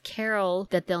tells Carol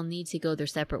that they'll need to go their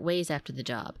separate ways after the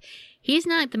job. He's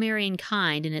not the marrying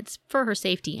kind, and it's for her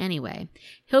safety anyway.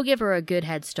 He'll give her a good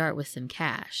head start with some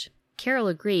cash. Carol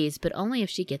agrees, but only if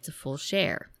she gets a full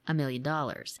share, $1 million.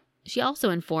 She also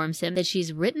informs him that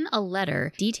she's written a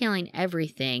letter detailing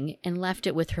everything and left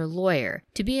it with her lawyer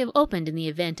to be opened in the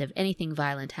event of anything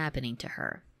violent happening to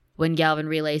her. When Galvin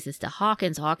relays this to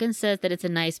Hawkins, Hawkins says that it's a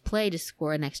nice play to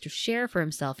score an extra share for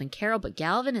himself and Carol, but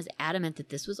Galvin is adamant that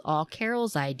this was all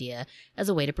Carol's idea as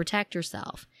a way to protect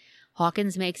herself.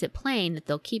 Hawkins makes it plain that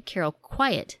they'll keep Carol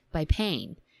quiet by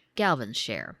paying Galvin's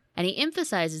share, and he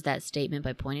emphasizes that statement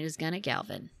by pointing his gun at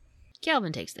Galvin.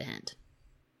 Galvin takes the hint.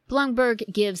 Blumberg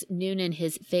gives Noonan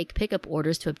his fake pickup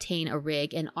orders to obtain a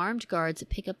rig, and armed guards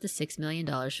pick up the $6 million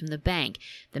from the bank,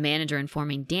 the manager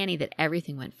informing Danny that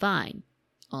everything went fine.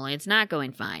 Only it's not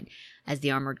going fine. As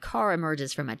the armored car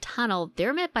emerges from a tunnel,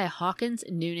 they're met by Hawkins,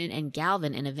 Noonan, and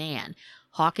Galvin in a van.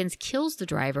 Hawkins kills the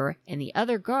driver and the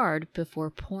other guard before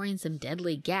pouring some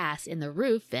deadly gas in the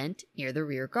roof vent near the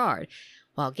rear guard,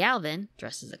 while Galvin,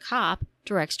 dressed as a cop,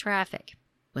 directs traffic.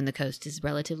 When the coast is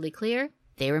relatively clear,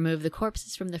 they remove the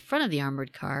corpses from the front of the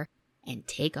armored car and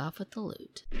take off with the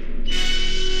loot.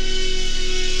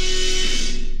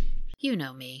 You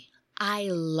know me. I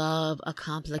love a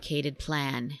complicated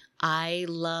plan. I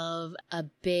love a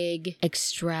big,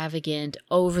 extravagant,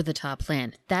 over-the-top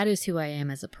plan. That is who I am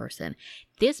as a person.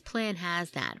 This plan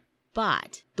has that.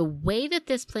 But the way that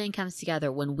this plan comes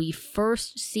together when we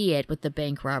first see it with the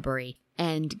bank robbery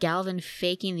and Galvin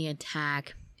faking the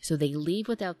attack so they leave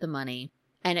without the money,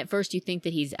 and at first you think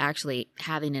that he's actually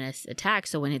having an attack,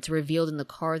 so when it's revealed in the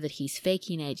car that he's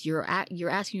faking it, you're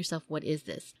asking yourself, what is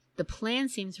this? The plan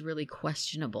seems really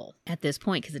questionable at this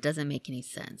point because it doesn't make any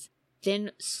sense.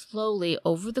 Then slowly,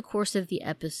 over the course of the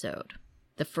episode,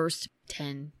 the first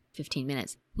 10, 15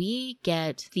 minutes, we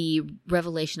get the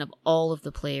revelation of all of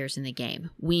the players in the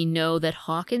game. We know that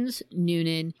Hawkins,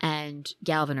 Noonan, and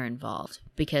Galvin are involved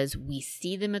because we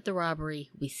see them at the robbery.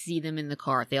 We see them in the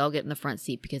car. They all get in the front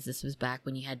seat because this was back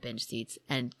when you had bench seats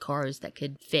and cars that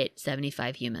could fit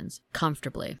 75 humans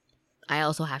comfortably. I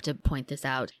also have to point this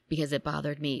out because it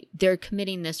bothered me. They're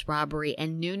committing this robbery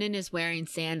and Noonan is wearing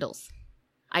sandals.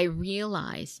 I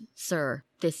realize, sir,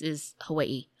 this is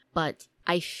Hawaii, but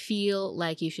I feel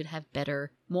like you should have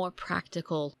better, more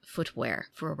practical footwear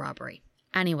for a robbery.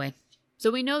 Anyway, so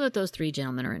we know that those 3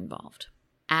 gentlemen are involved.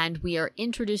 And we are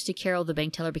introduced to Carol, the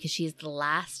bank teller, because she is the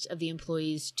last of the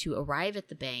employees to arrive at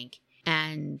the bank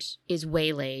and is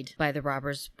waylaid by the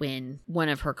robbers when one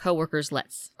of her coworkers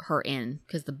lets her in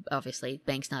because obviously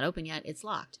bank's not open yet, it's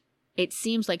locked. It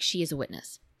seems like she is a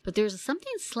witness, but there's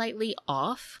something slightly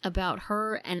off about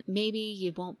her, and maybe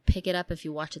you won't pick it up if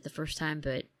you watch it the first time,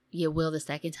 but you will the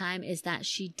second time, is that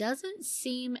she doesn't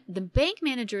seem... The bank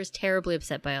manager is terribly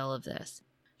upset by all of this.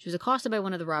 She was accosted by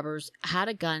one of the robbers, had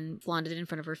a gun flaunted in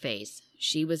front of her face.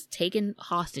 She was taken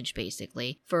hostage,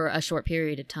 basically, for a short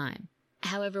period of time.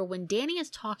 However, when Danny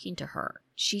is talking to her,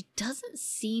 she doesn't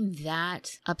seem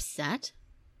that upset.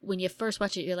 When you first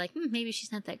watch it, you're like, maybe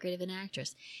she's not that great of an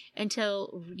actress.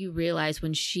 Until you realize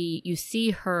when you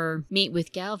see her meet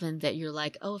with Galvin that you're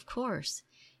like, oh, of course,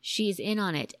 she's in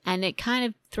on it. And it kind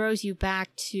of throws you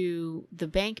back to the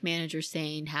bank manager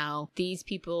saying how these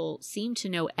people seem to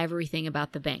know everything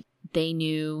about the bank. They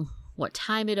knew what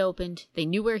time it opened, they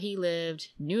knew where he lived,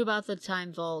 knew about the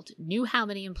time vault, knew how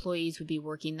many employees would be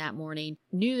working that morning,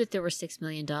 knew that there were $6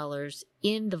 million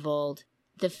in the vault.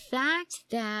 The fact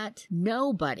that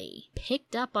nobody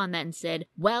picked up on that and said,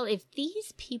 well, if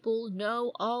these people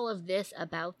know all of this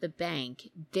about the bank,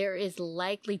 there is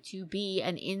likely to be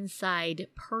an inside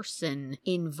person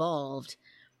involved.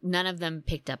 None of them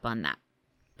picked up on that.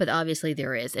 But obviously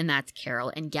there is, and that's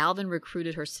Carol. And Galvin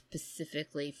recruited her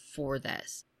specifically for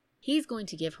this. He's going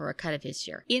to give her a cut of his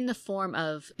share in the form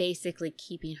of basically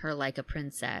keeping her like a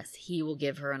princess. He will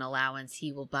give her an allowance.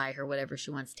 He will buy her whatever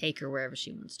she wants, take her wherever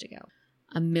she wants to go.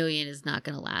 $1 million is not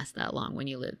going to last that long when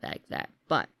you live like that.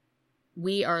 But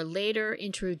we are later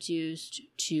introduced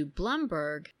to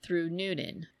Blumberg through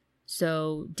Noonan.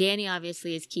 So Danny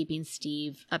obviously is keeping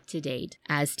Steve up to date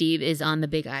as Steve is on the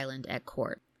Big Island at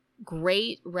court.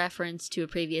 Great reference to a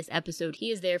previous episode. He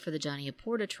is there for the Johnny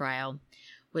Aporta trial,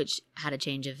 which had a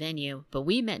change of venue. But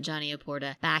we met Johnny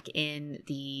Aporta back in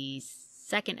the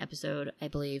second episode, I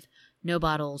believe. No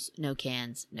bottles, no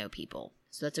cans, no people.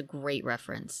 So that's a great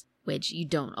reference, which you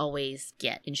don't always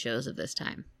get in shows of this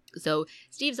time. So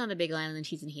Steve's on the Big Island.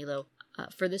 He's in Hilo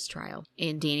for this trial.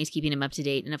 And Danny's keeping him up to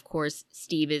date. And of course,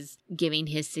 Steve is giving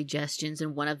his suggestions.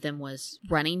 And one of them was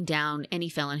running down any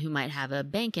felon who might have a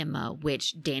bank MO,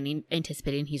 which Danny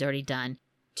anticipated he's already done.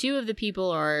 2 of the people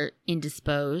are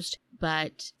indisposed,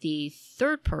 but the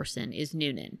third person is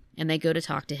Noonan, and they go to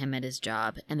talk to him at his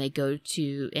job, and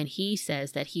he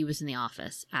says that he was in the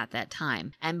office at that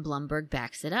time, and Blumberg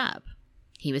backs it up.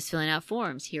 He was filling out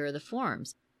forms. Here are the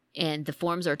forms, and the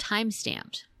forms are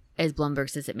time-stamped. As Blumberg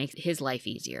says, it makes his life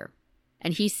easier.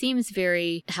 And he seems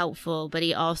very helpful, but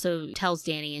he also tells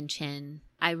Danny and Chin,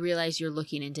 I realize you're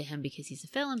looking into him because he's a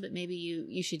felon, but maybe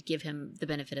you should give him the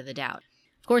benefit of the doubt.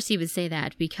 Of course, he would say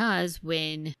that because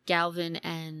when Galvin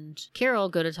and Carol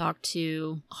go to talk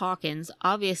to Hawkins,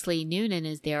 obviously Noonan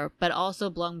is there, but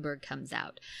also Blumberg comes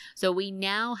out. So we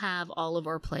now have all of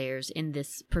our players in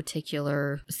this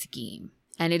particular scheme.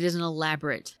 And it is an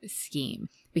elaborate scheme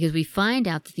because we find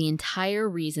out that the entire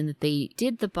reason that they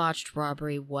did the botched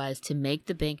robbery was to make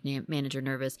the bank manager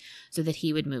nervous so that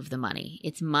he would move the money.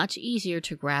 It's much easier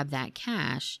to grab that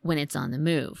cash when it's on the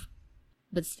move.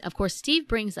 But of course, Steve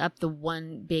brings up the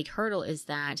one big hurdle is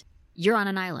that you're on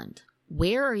an island.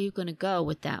 Where are you going to go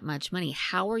with that much money?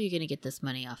 How are you going to get this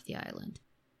money off the island?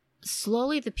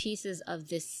 Slowly, the pieces of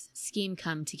this scheme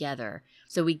come together.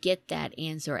 So we get that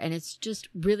answer. And it's just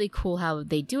really cool how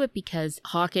they do it because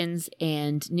Hawkins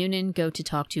and Noonan go to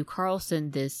talk to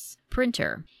Carlson, this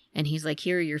printer. And he's like,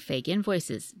 here are your fake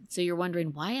invoices. So you're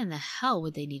wondering, why in the hell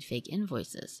would they need fake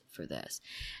invoices for this?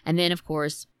 And then, of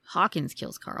course, Hawkins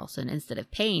kills Carlson instead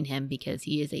of paying him because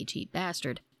he is a cheap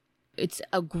bastard. It's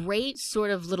a great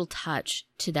sort of little touch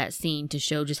to that scene to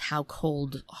show just how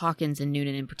cold Hawkins and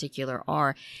Noonan in particular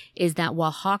are, is that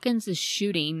while Hawkins is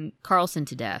shooting Carlson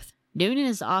to death, Noonan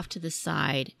is off to the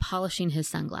side polishing his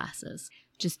sunglasses.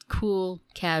 Just cool,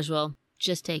 casual,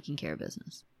 just taking care of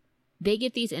business. They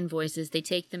get these invoices, they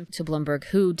take them to Blumberg,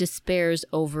 who despairs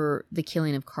over the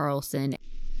killing of Carlson.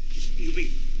 You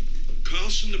mean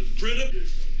Carlson the printer?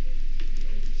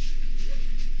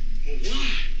 Well, why?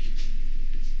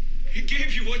 He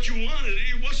gave you what you wanted.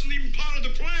 It wasn't even part of the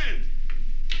plan.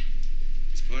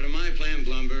 It's part of my plan,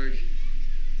 Blumberg.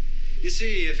 You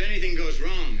see, if anything goes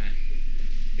wrong,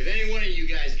 if any one of you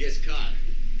guys gets caught,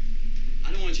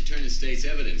 I don't want you turning state's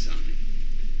evidence on me.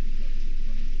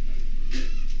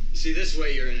 You see, this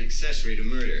way you're an accessory to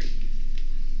murder.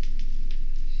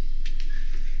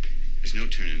 There's no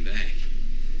turning back.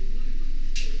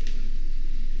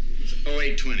 It's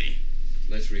 0820.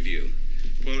 Let's review.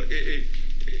 Well,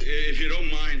 if you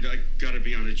don't mind, I gotta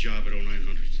be on a job at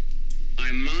 0900.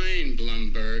 I mind,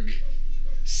 Blumberg.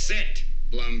 Sit,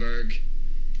 Blumberg.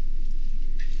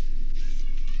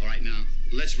 All right, now,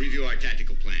 let's review our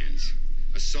tactical plans.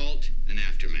 Assault and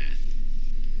aftermath.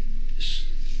 This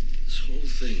whole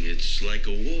thing, it's like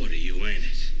a war to you, ain't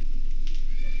it?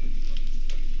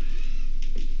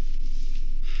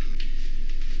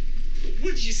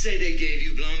 What did you say they gave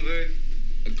you, Blumberg?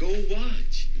 A gold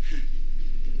watch?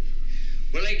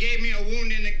 Well, they gave me a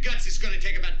wound in the guts. It's going to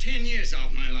take about 10 years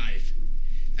off my life.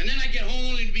 And then I get home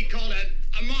only to be called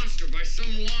a monster by some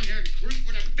long-haired creep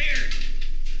with a beard.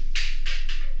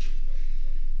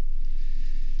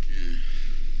 Yeah.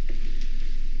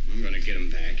 I'm going to get him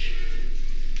back.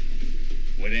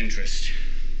 With interest.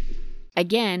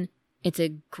 Again, it's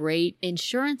a great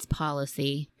insurance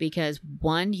policy because,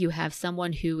 one, you have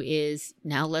someone who is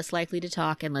now less likely to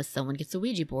talk unless someone gets a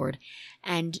Ouija board.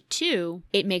 And 2,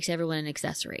 it makes everyone an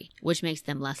accessory, which makes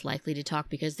them less likely to talk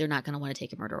because they're not going to want to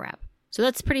take a murder rap. So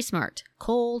that's pretty smart.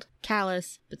 Cold,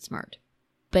 callous, but smart.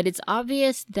 But it's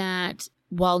obvious that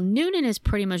while Noonan is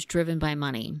pretty much driven by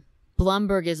money,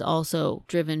 Blumberg is also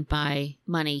driven by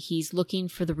money. He's looking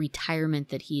for the retirement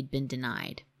that he had been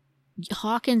denied.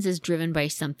 Hawkins is driven by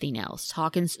something else.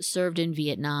 Hawkins served in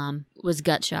Vietnam, was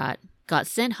gutshot, got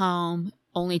sent home,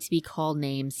 only to be called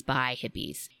names by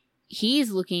hippies. He's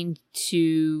looking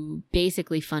to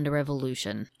basically fund a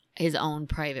revolution, his own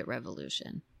private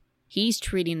revolution. He's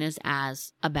treating this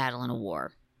as a battle and a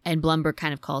war, and Blumberg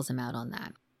kind of calls him out on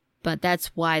that. But that's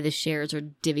why the shares are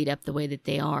divvied up the way that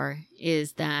they are,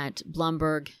 is that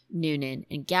Blumberg, Noonan,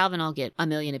 and Galvin all get $1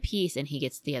 million apiece, and he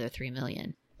gets the other $3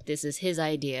 million. This is his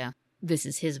idea. This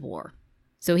is his war.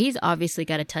 So he's obviously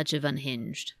got a touch of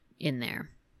unhinged in there.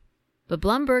 But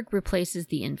Blumberg replaces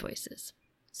the invoices.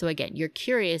 So again, you're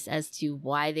curious as to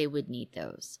why they would need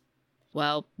those.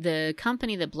 Well, the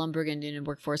company that Blumberg and Noonan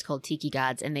work for is called Tiki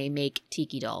Gods, and they make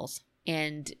tiki dolls.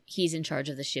 And he's in charge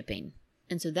of the shipping.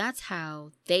 And so that's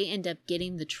how they end up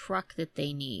getting the truck that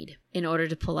they need in order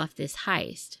to pull off this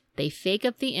heist. They fake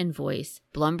up the invoice.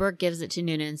 Blumberg gives it to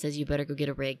Noonan and says, you better go get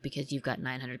a rig because you've got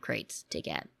 900 crates to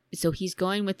get. So he's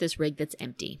going with this rig that's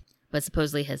empty, but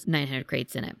supposedly has 900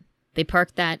 crates in it. They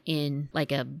park that in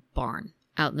like a barn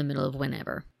out in the middle of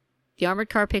whenever. The armored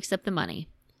car picks up the money.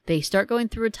 They start going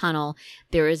through a tunnel.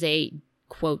 There is a,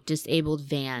 quote, disabled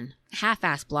van,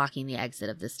 half-ass blocking the exit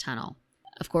of this tunnel.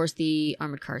 Of course, the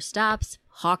armored car stops.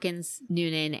 Hawkins,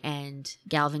 Noonan, and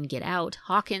Galvin get out.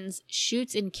 Hawkins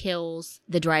shoots and kills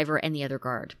the driver and the other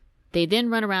guard. They then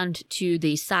run around to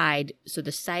the side, so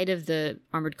the side of the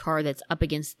armored car that's up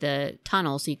against the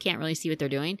tunnel, so you can't really see what they're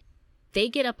doing. They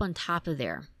get up on top of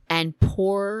there and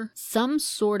pour some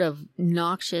sort of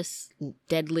noxious,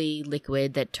 deadly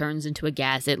liquid that turns into a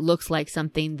gas. It looks like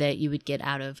something that you would get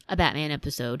out of a Batman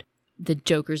episode. The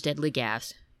Joker's deadly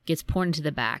gas gets poured into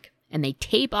the back, and they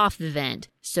tape off the vent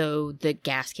so the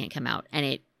gas can't come out, and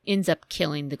it ends up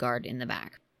killing the guard in the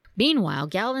back. Meanwhile,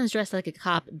 Galvin's dressed like a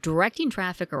cop directing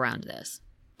traffic around this,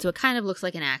 so it kind of looks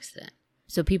like an accident.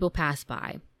 So people pass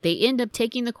by. They end up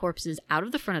taking the corpses out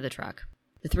of the front of the truck.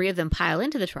 The three of them pile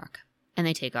into the truck, and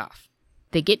they take off.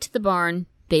 They get to the barn.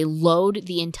 They load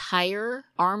the entire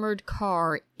armored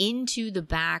car into the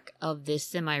back of this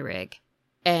semi-rig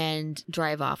and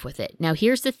drive off with it. Now,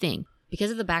 here's the thing. Because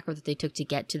of the back road that they took to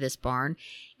get to this barn,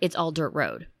 it's all dirt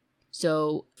road.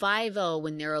 So 5-0,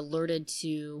 when they're alerted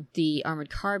to the armored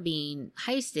car being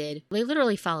heisted, they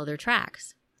literally follow their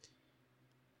tracks.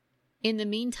 In the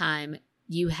meantime,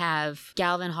 you have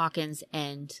Galvin, Hawkins,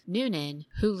 and Noonan,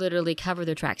 who literally cover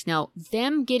their tracks. Now,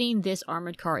 them getting this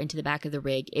armored car into the back of the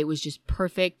rig, it was just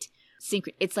perfect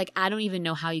synchron. It's like, I don't even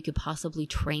know how you could possibly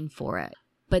train for it.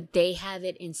 But they have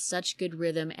it in such good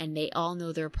rhythm, and they all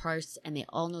know their parts, and they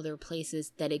all know their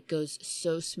places, that it goes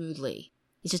so smoothly.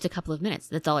 It's just a couple of minutes.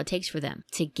 That's all it takes for them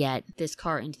to get this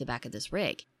car into the back of this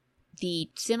rig. The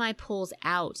semi pulls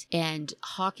out, and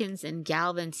Hawkins and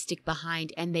Galvin stick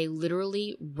behind, and they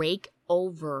literally rake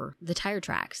over the tire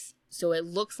tracks. So it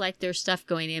looks like there's stuff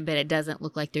going in, but it doesn't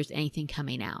look like there's anything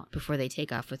coming out before they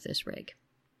take off with this rig.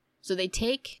 So they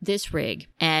take this rig,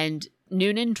 and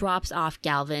Noonan drops off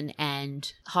Galvin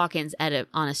and Hawkins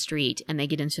on a street, and they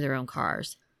get into their own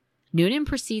cars. Noonan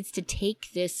proceeds to take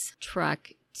this truck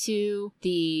to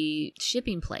the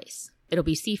shipping place. It'll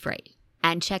be sea freight,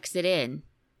 and checks it in.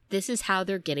 This is how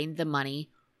they're getting the money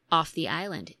off the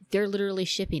island. They're literally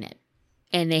shipping it.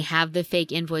 And they have the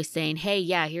fake invoice saying, hey,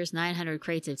 yeah, here's 900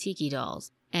 crates of tiki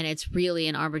dolls. And it's really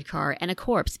an armored car and a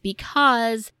corpse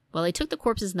because, well, they took the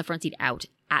corpses in the front seat out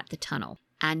at the tunnel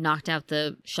and knocked out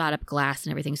the shot up glass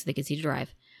and everything so they could see to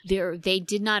drive. They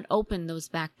did not open those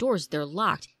back doors. They're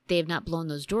locked. They have not blown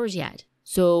those doors yet.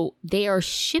 So they are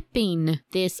shipping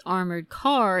this armored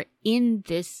car in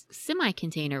this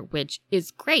semi-container, which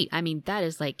is great. I mean, that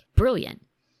is like brilliant.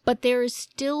 But there is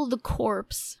still the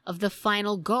corpse of the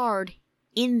final guard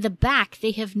in the back.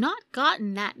 They have not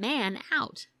gotten that man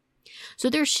out. So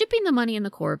they're shipping the money and the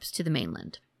corpse to the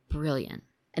mainland. Brilliant.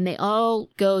 And they all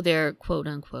go their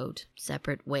quote-unquote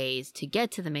separate ways to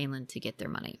get to the mainland to get their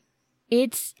money.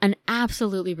 It's an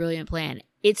absolutely brilliant plan.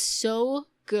 It's so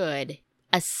good,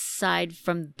 aside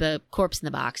from the corpse in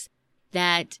the box,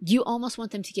 that you almost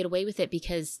want them to get away with it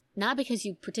because, not because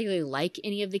you particularly like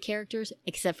any of the characters,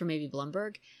 except for maybe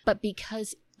Blumberg, but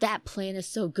because that plan is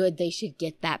so good, they should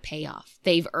get that payoff.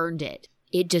 They've earned it.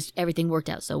 Everything worked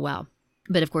out so well.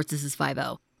 But of course, this is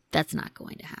 5-0. That's not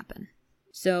going to happen.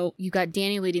 So you got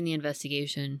Danny leading the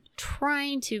investigation,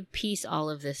 trying to piece all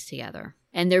of this together.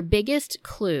 And their biggest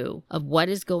clue of what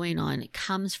is going on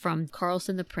comes from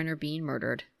Carlson the printer being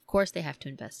murdered. Of course, they have to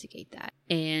investigate that.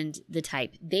 And the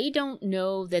type. They don't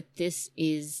know that this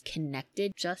is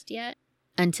connected just yet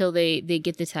until they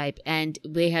get the type. And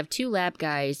they have two lab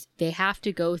guys. They have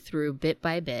to go through bit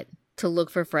by bit to look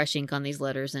for fresh ink on these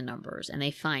letters and numbers, and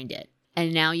they find it.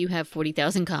 And now you have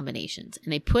 40,000 combinations,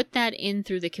 and they put that in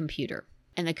through the computer,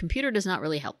 and the computer does not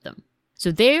really help them.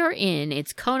 So they are in,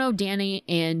 it's Kono, Danny,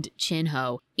 and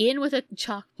Chin-ho, in with a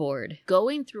chalkboard,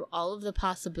 going through all of the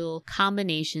possible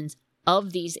combinations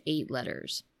of these 8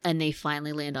 letters. And they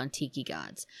finally land on Tiki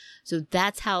Gods. So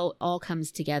that's how it all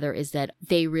comes together, is that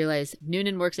they realize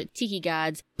Noonan works at Tiki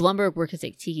Gods, Blumberg works at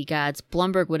Tiki Gods,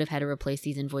 Blumberg would have had to replace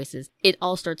these invoices. It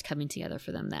all starts coming together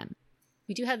for them then.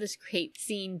 We do have this great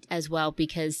scene as well,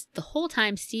 because the whole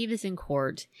time Steve is in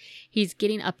court, he's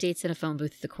getting updates in a phone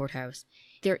booth at the courthouse.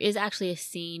 There is actually a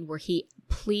scene where he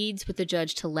pleads with the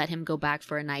judge to let him go back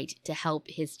for a night to help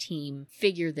his team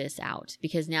figure this out,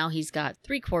 because now he's got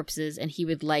 3 corpses and he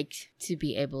would like to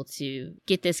be able to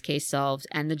get this case solved,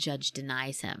 and the judge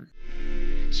denies him.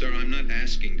 Sir, I'm not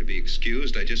asking to be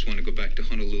excused. I just want to go back to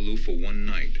Honolulu for one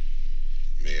night.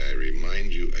 May I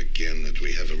remind you again that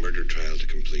we have a murder trial to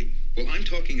complete? Well, I'm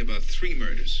talking about 3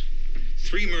 murders.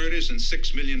 3 murders and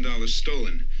 $6 million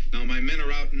stolen. Now, my men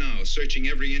are out now, searching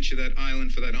every inch of that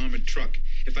island for that armored truck.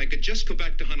 If I could just go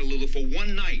back to Honolulu for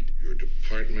one night. Your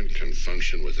department can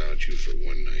function without you for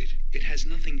one night. It has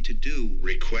nothing to do.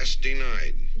 Request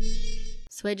denied.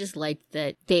 So I just liked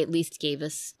that they at least gave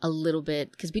us a little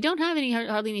bit, because we don't have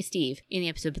hardly any Steve in the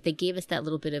episode, but they gave us that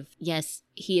little bit of, yes,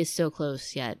 he is so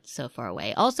close yet so far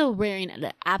away. Also wearing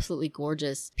an absolutely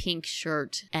gorgeous pink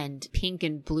shirt and pink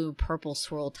and blue purple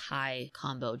swirl tie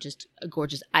combo. Just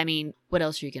gorgeous. I mean, what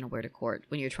else are you going to wear to court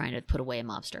when you're trying to put away a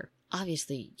mobster?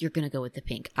 Obviously, you're going to go with the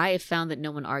pink. I have found that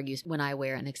no one argues when I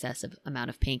wear an excessive amount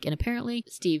of pink, and apparently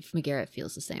Steve McGarrett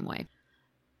feels the same way.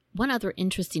 One other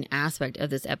interesting aspect of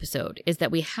this episode is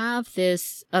that we have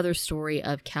this other story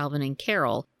of Calvin and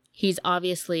Carol. He's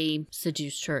obviously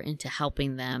seduced her into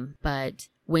helping them, but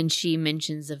when she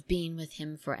mentions of being with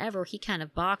him forever, he kind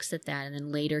of balks at that, and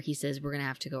then later he says, we're going to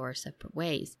have to go our separate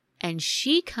ways. And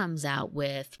she comes out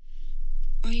with,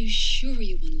 Are you sure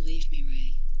you want to leave me,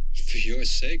 Ray? For your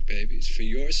sake, baby. It's for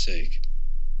your sake.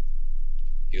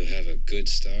 You'll have a good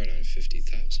start on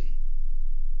 50,000.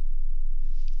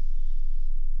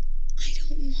 I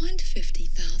don't want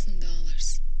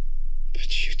 $50,000.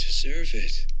 But you deserve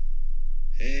it.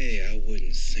 Hey, I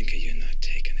wouldn't think of you not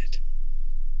taking it.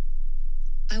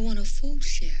 I want a full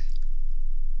share.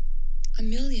 $1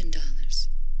 million.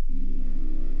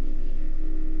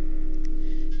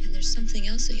 And there's something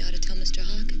else that you ought to tell Mr.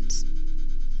 Hawkins.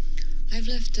 I've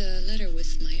left a letter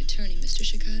with my attorney, Mr.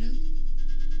 Chicago,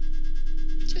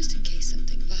 just in case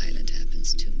something violent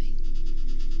happens to me.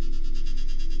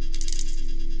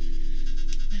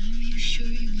 Now, are you sure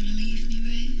you want to leave me,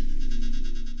 Ray?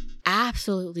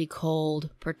 absolutely cold,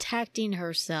 protecting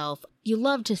herself. You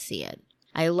love to see it.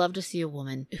 I love to see a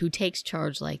woman who takes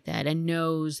charge like that and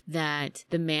knows that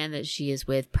the man that she is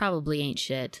with probably ain't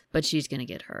shit, but she's going to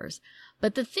get hers.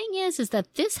 But the thing is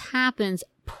that this happens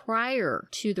prior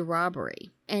to the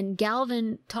robbery. And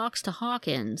Galvin talks to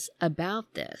Hawkins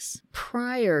about this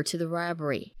prior to the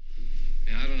robbery.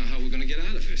 Yeah, I don't know how we're going to get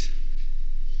out of it.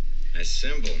 That's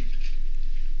simple.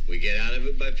 We get out of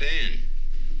it by paying.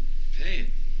 Paying?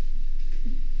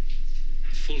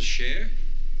 A full share?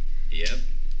 Yep.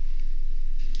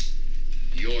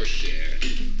 Your share.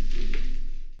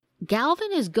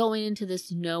 Galvin is going into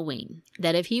this knowing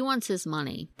that if he wants his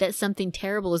money, that something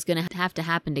terrible is going to have to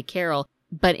happen to Carol,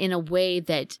 but in a way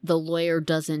that the lawyer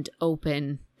doesn't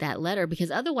open that letter, because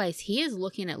otherwise he is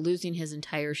looking at losing his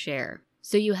entire share.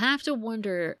 So you have to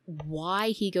wonder why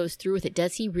he goes through with it.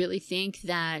 Does he really think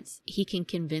that he can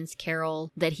convince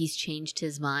Carol that he's changed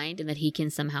his mind and that he can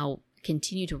somehow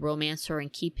continue to romance her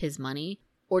and keep his money?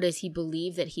 Or does he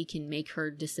believe that he can make her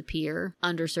disappear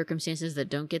under circumstances that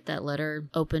don't get that letter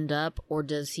opened up? Or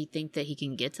does he think that he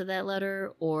can get to that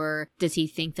letter? Or does he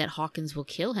think that Hawkins will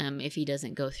kill him if he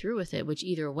doesn't go through with it? Which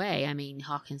either way, I mean,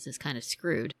 Hawkins is kind of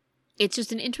screwed. It's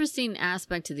just an interesting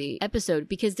aspect to the episode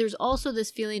because there's also this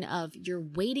feeling of you're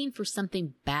waiting for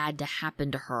something bad to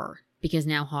happen to her. Because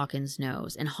now Hawkins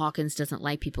knows, and Hawkins doesn't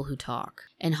like people who talk.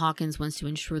 And Hawkins wants to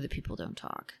ensure that people don't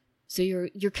talk. So you're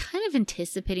kind of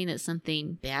anticipating that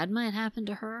something bad might happen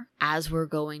to her as we're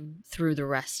going through the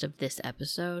rest of this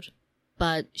episode.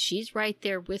 But she's right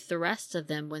there with the rest of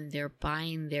them when they're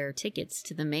buying their tickets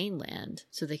to the mainland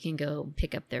so they can go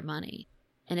pick up their money.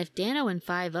 And if Dano and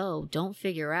 5-0 don't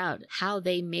figure out how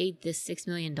they made this $6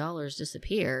 million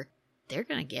disappear, they're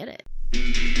going to get it.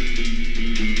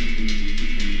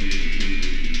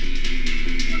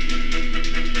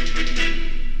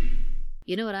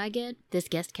 You know what I get? This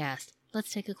guest cast.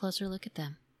 Let's take a closer look at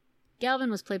them.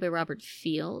 Galvin was played by Robert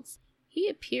Fields. He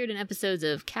appeared in episodes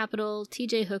of Capital,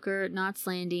 T.J. Hooker, Knots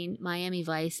Landing, Miami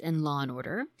Vice, and Law &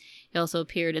 Order. He also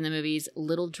appeared in the movies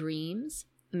Little Dreams,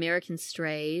 American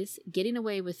Strays, Getting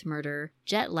Away with Murder,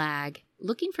 Jet Lag,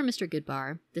 Looking for Mr.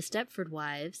 Goodbar, The Stepford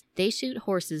Wives, They Shoot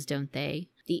Horses, Don't They?,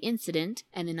 The Incident,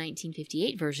 and the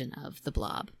 1958 version of The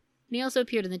Blob. And he also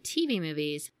appeared in the TV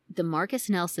movies The Marcus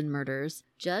Nelson Murders,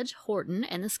 Judge Horton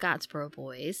and the Scottsboro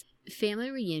Boys, Family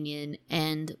Reunion,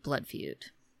 and Blood Feud.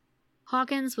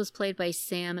 Hawkins was played by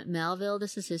Sam Melville.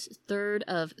 This is his third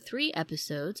of 3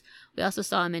 episodes. We also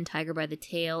saw him in Tiger by the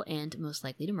Tail and Most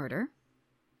Likely to Murder.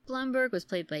 Blumberg was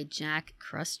played by Jack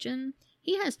Crustian.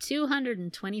 He has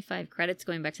 225 credits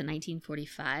going back to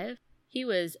 1945. He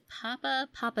was Papa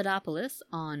Papadopoulos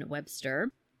on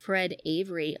Webster, Fred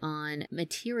Avery on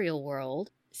Material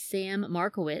World, Sam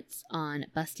Markowitz on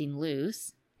Busting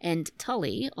Loose, and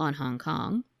Tully on Hong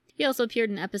Kong. He also appeared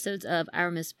in episodes of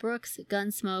Our Miss Brooks,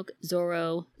 Gunsmoke,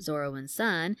 Zorro, Zorro and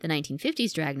Son, the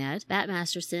 1950s Dragnet, Bat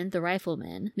Masterson, The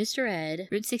Rifleman, Mr. Ed,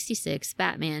 Route 66,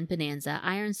 Batman, Bonanza,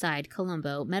 Ironside,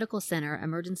 Columbo, Medical Center,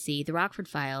 Emergency, The Rockford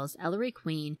Files, Ellery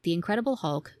Queen, The Incredible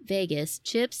Hulk, Vegas,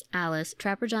 Chips, Alice,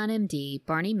 Trapper John MD,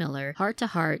 Barney Miller, Heart to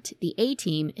Heart, The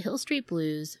A-Team, Hill Street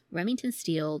Blues, Remington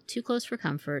Steele, Too Close for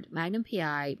Comfort, Magnum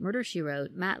P.I., Murder, She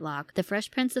Wrote, Matlock, The Fresh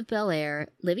Prince of Bel-Air,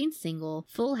 Living Single,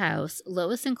 Full House,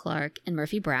 Lois and Clark, and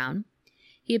Murphy Brown.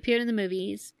 He appeared in the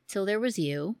movies Till There Was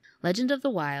You, Legend of the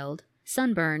Wild,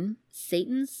 Sunburn,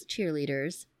 Satan's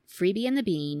Cheerleaders, Freebie and the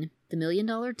Bean, The $1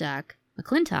 Million Duck,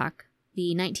 McClintock, the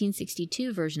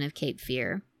 1962 version of Cape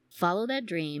Fear, Follow That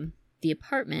Dream, The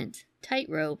Apartment,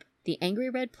 Tightrope, The Angry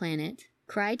Red Planet,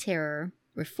 Cry Terror,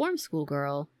 Reform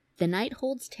Schoolgirl, The Night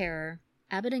Holds Terror,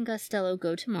 Abbott and Costello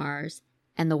Go to Mars,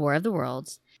 and The War of the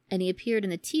Worlds, and he appeared in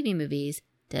the TV movies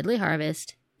Deadly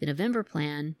Harvest, The November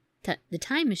Plan, The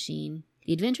Time Machine,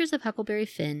 The Adventures of Huckleberry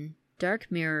Finn, Dark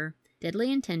Mirror,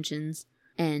 Deadly Intentions,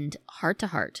 and Heart to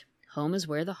Heart, Home is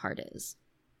Where the Heart Is.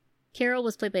 Carol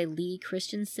was played by Lee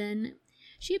Christensen.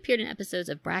 She appeared in episodes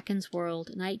of Bracken's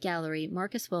World, Night Gallery,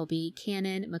 Marcus Welby,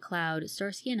 Cannon, McCloud,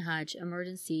 Starsky and Hutch,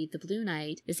 Emergency, The Blue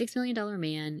Knight, The $6 Million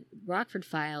Man, Rockford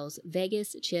Files,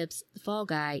 Vegas, Chips, The Fall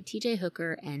Guy, T.J.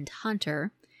 Hooker, and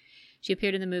Hunter. She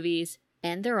appeared in the movies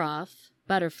And They're Off,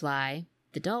 Butterfly,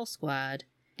 The Doll Squad,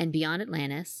 and Beyond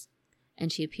Atlantis,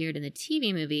 and she appeared in the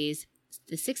TV movies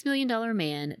The $6 Million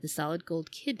Man, The Solid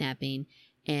Gold Kidnapping,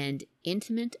 and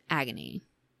Intimate Agony.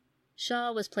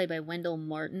 Shaw was played by Wendell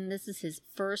Martin. This is his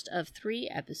first of 3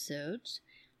 episodes.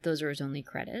 Those are his only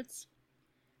credits.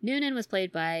 Noonan was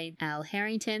played by Al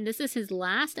Harrington. This is his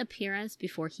last appearance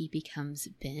before he becomes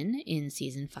Ben in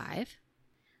Season 5.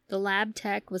 The lab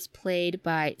tech was played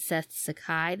by Seth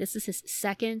Sakai. This is his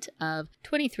second of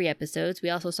 23 episodes. We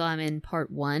also saw him in part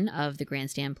 1 of the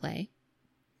Grandstand play.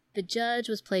 The judge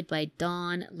was played by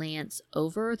Don Lance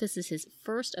Over. This is his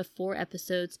first of 4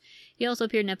 episodes. He also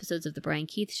appeared in episodes of The Brian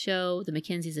Keith Show, The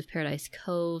Mackenzies of Paradise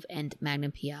Cove, and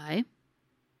Magnum P.I.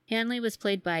 Hanley was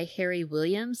played by Harry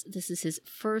Williams. This is his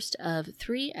first of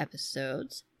 3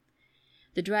 episodes.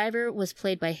 The driver was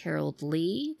played by Harold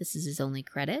Lee. This is his only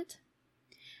credit.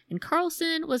 And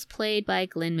Carlson was played by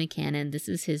Glenn McCannon. This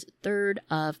is his third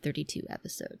of 32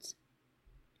 episodes.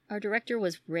 Our director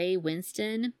was Ray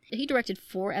Winston. He directed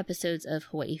 4 episodes of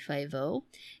Hawaii Five-0.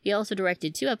 He also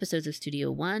directed 2 episodes of Studio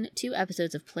One, 2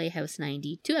 episodes of Playhouse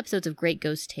 90, 2 episodes of Great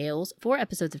Ghost Tales, 4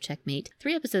 episodes of Checkmate,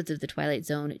 3 episodes of The Twilight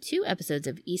Zone, 2 episodes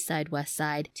of East Side West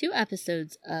Side, 2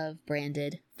 episodes of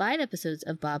Branded, 5 episodes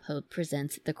of Bob Hope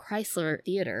Presents The Chrysler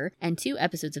Theater, and 2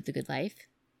 episodes of The Good Life.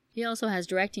 He also has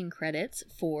directing credits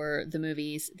for the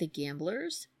movies The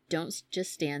Gamblers, Don't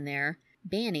Just Stand There,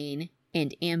 Banning,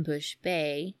 and Ambush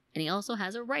Bay, and he also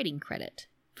has a writing credit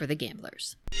for The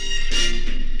Gamblers.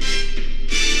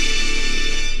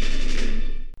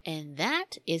 And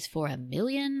that is for $1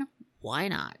 Million Why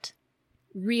Not?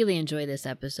 Really enjoy this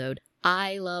episode.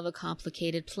 I love a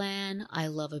complicated plan. I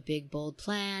love a big, bold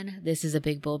plan. This is a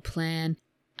big, bold plan.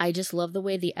 I just love the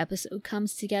way the episode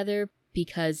comes together,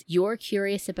 because you're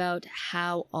curious about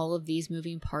how all of these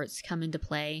moving parts come into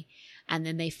play, and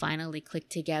then they finally click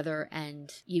together,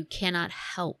 and you cannot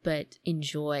help but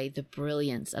enjoy the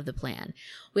brilliance of the plan.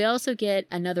 We also get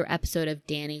another episode of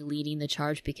Danny leading the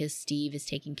charge because Steve is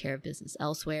taking care of business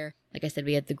elsewhere. Like I said,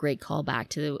 we had the great callback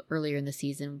to earlier in the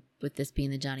season with this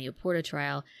being the Johnny Oporta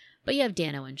trial, but you have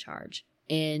Dano in charge,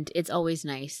 and it's always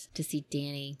nice to see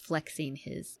Danny flexing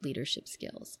his leadership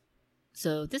skills.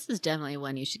 So this is definitely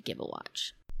one you should give a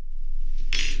watch.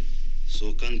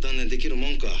 So 簡単にできるも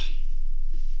んか.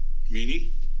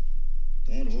 Meaning?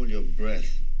 Don't hold your breath.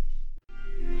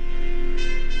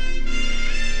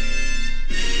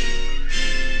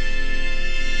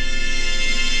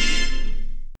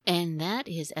 And that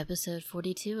is episode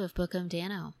 42 of Bookum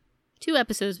Dano. 2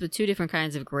 episodes with 2 different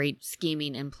kinds of great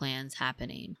scheming and plans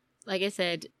happening. Like I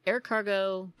said, Air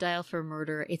Cargo, Dial for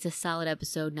Murder, it's a solid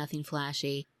episode, nothing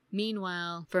flashy.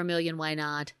 Meanwhile, For a Million Why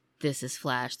Not, this is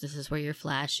Flash. This is where your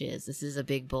Flash is. This is a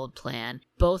big, bold plan.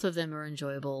 Both of them are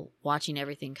enjoyable, watching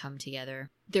everything come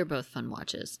together. They're both fun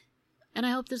watches. And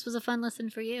I hope this was a fun listen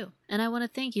for you. And I want to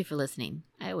thank you for listening.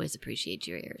 I always appreciate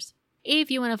your ears.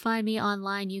 If you want to find me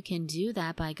online, you can do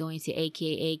that by going to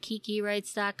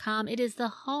akakikirights.com. It is the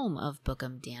home of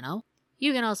Bookum Dano.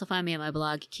 You can also find me at my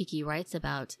blog,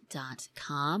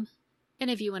 kikirightsabout.com. And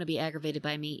if you want to be aggravated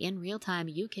by me in real time,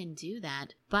 you can do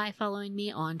that by following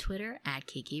me on Twitter at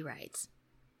KikiWrites.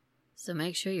 So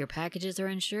make sure your packages are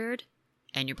insured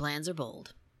and your plans are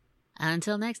bold.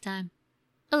 Until next time,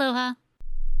 aloha!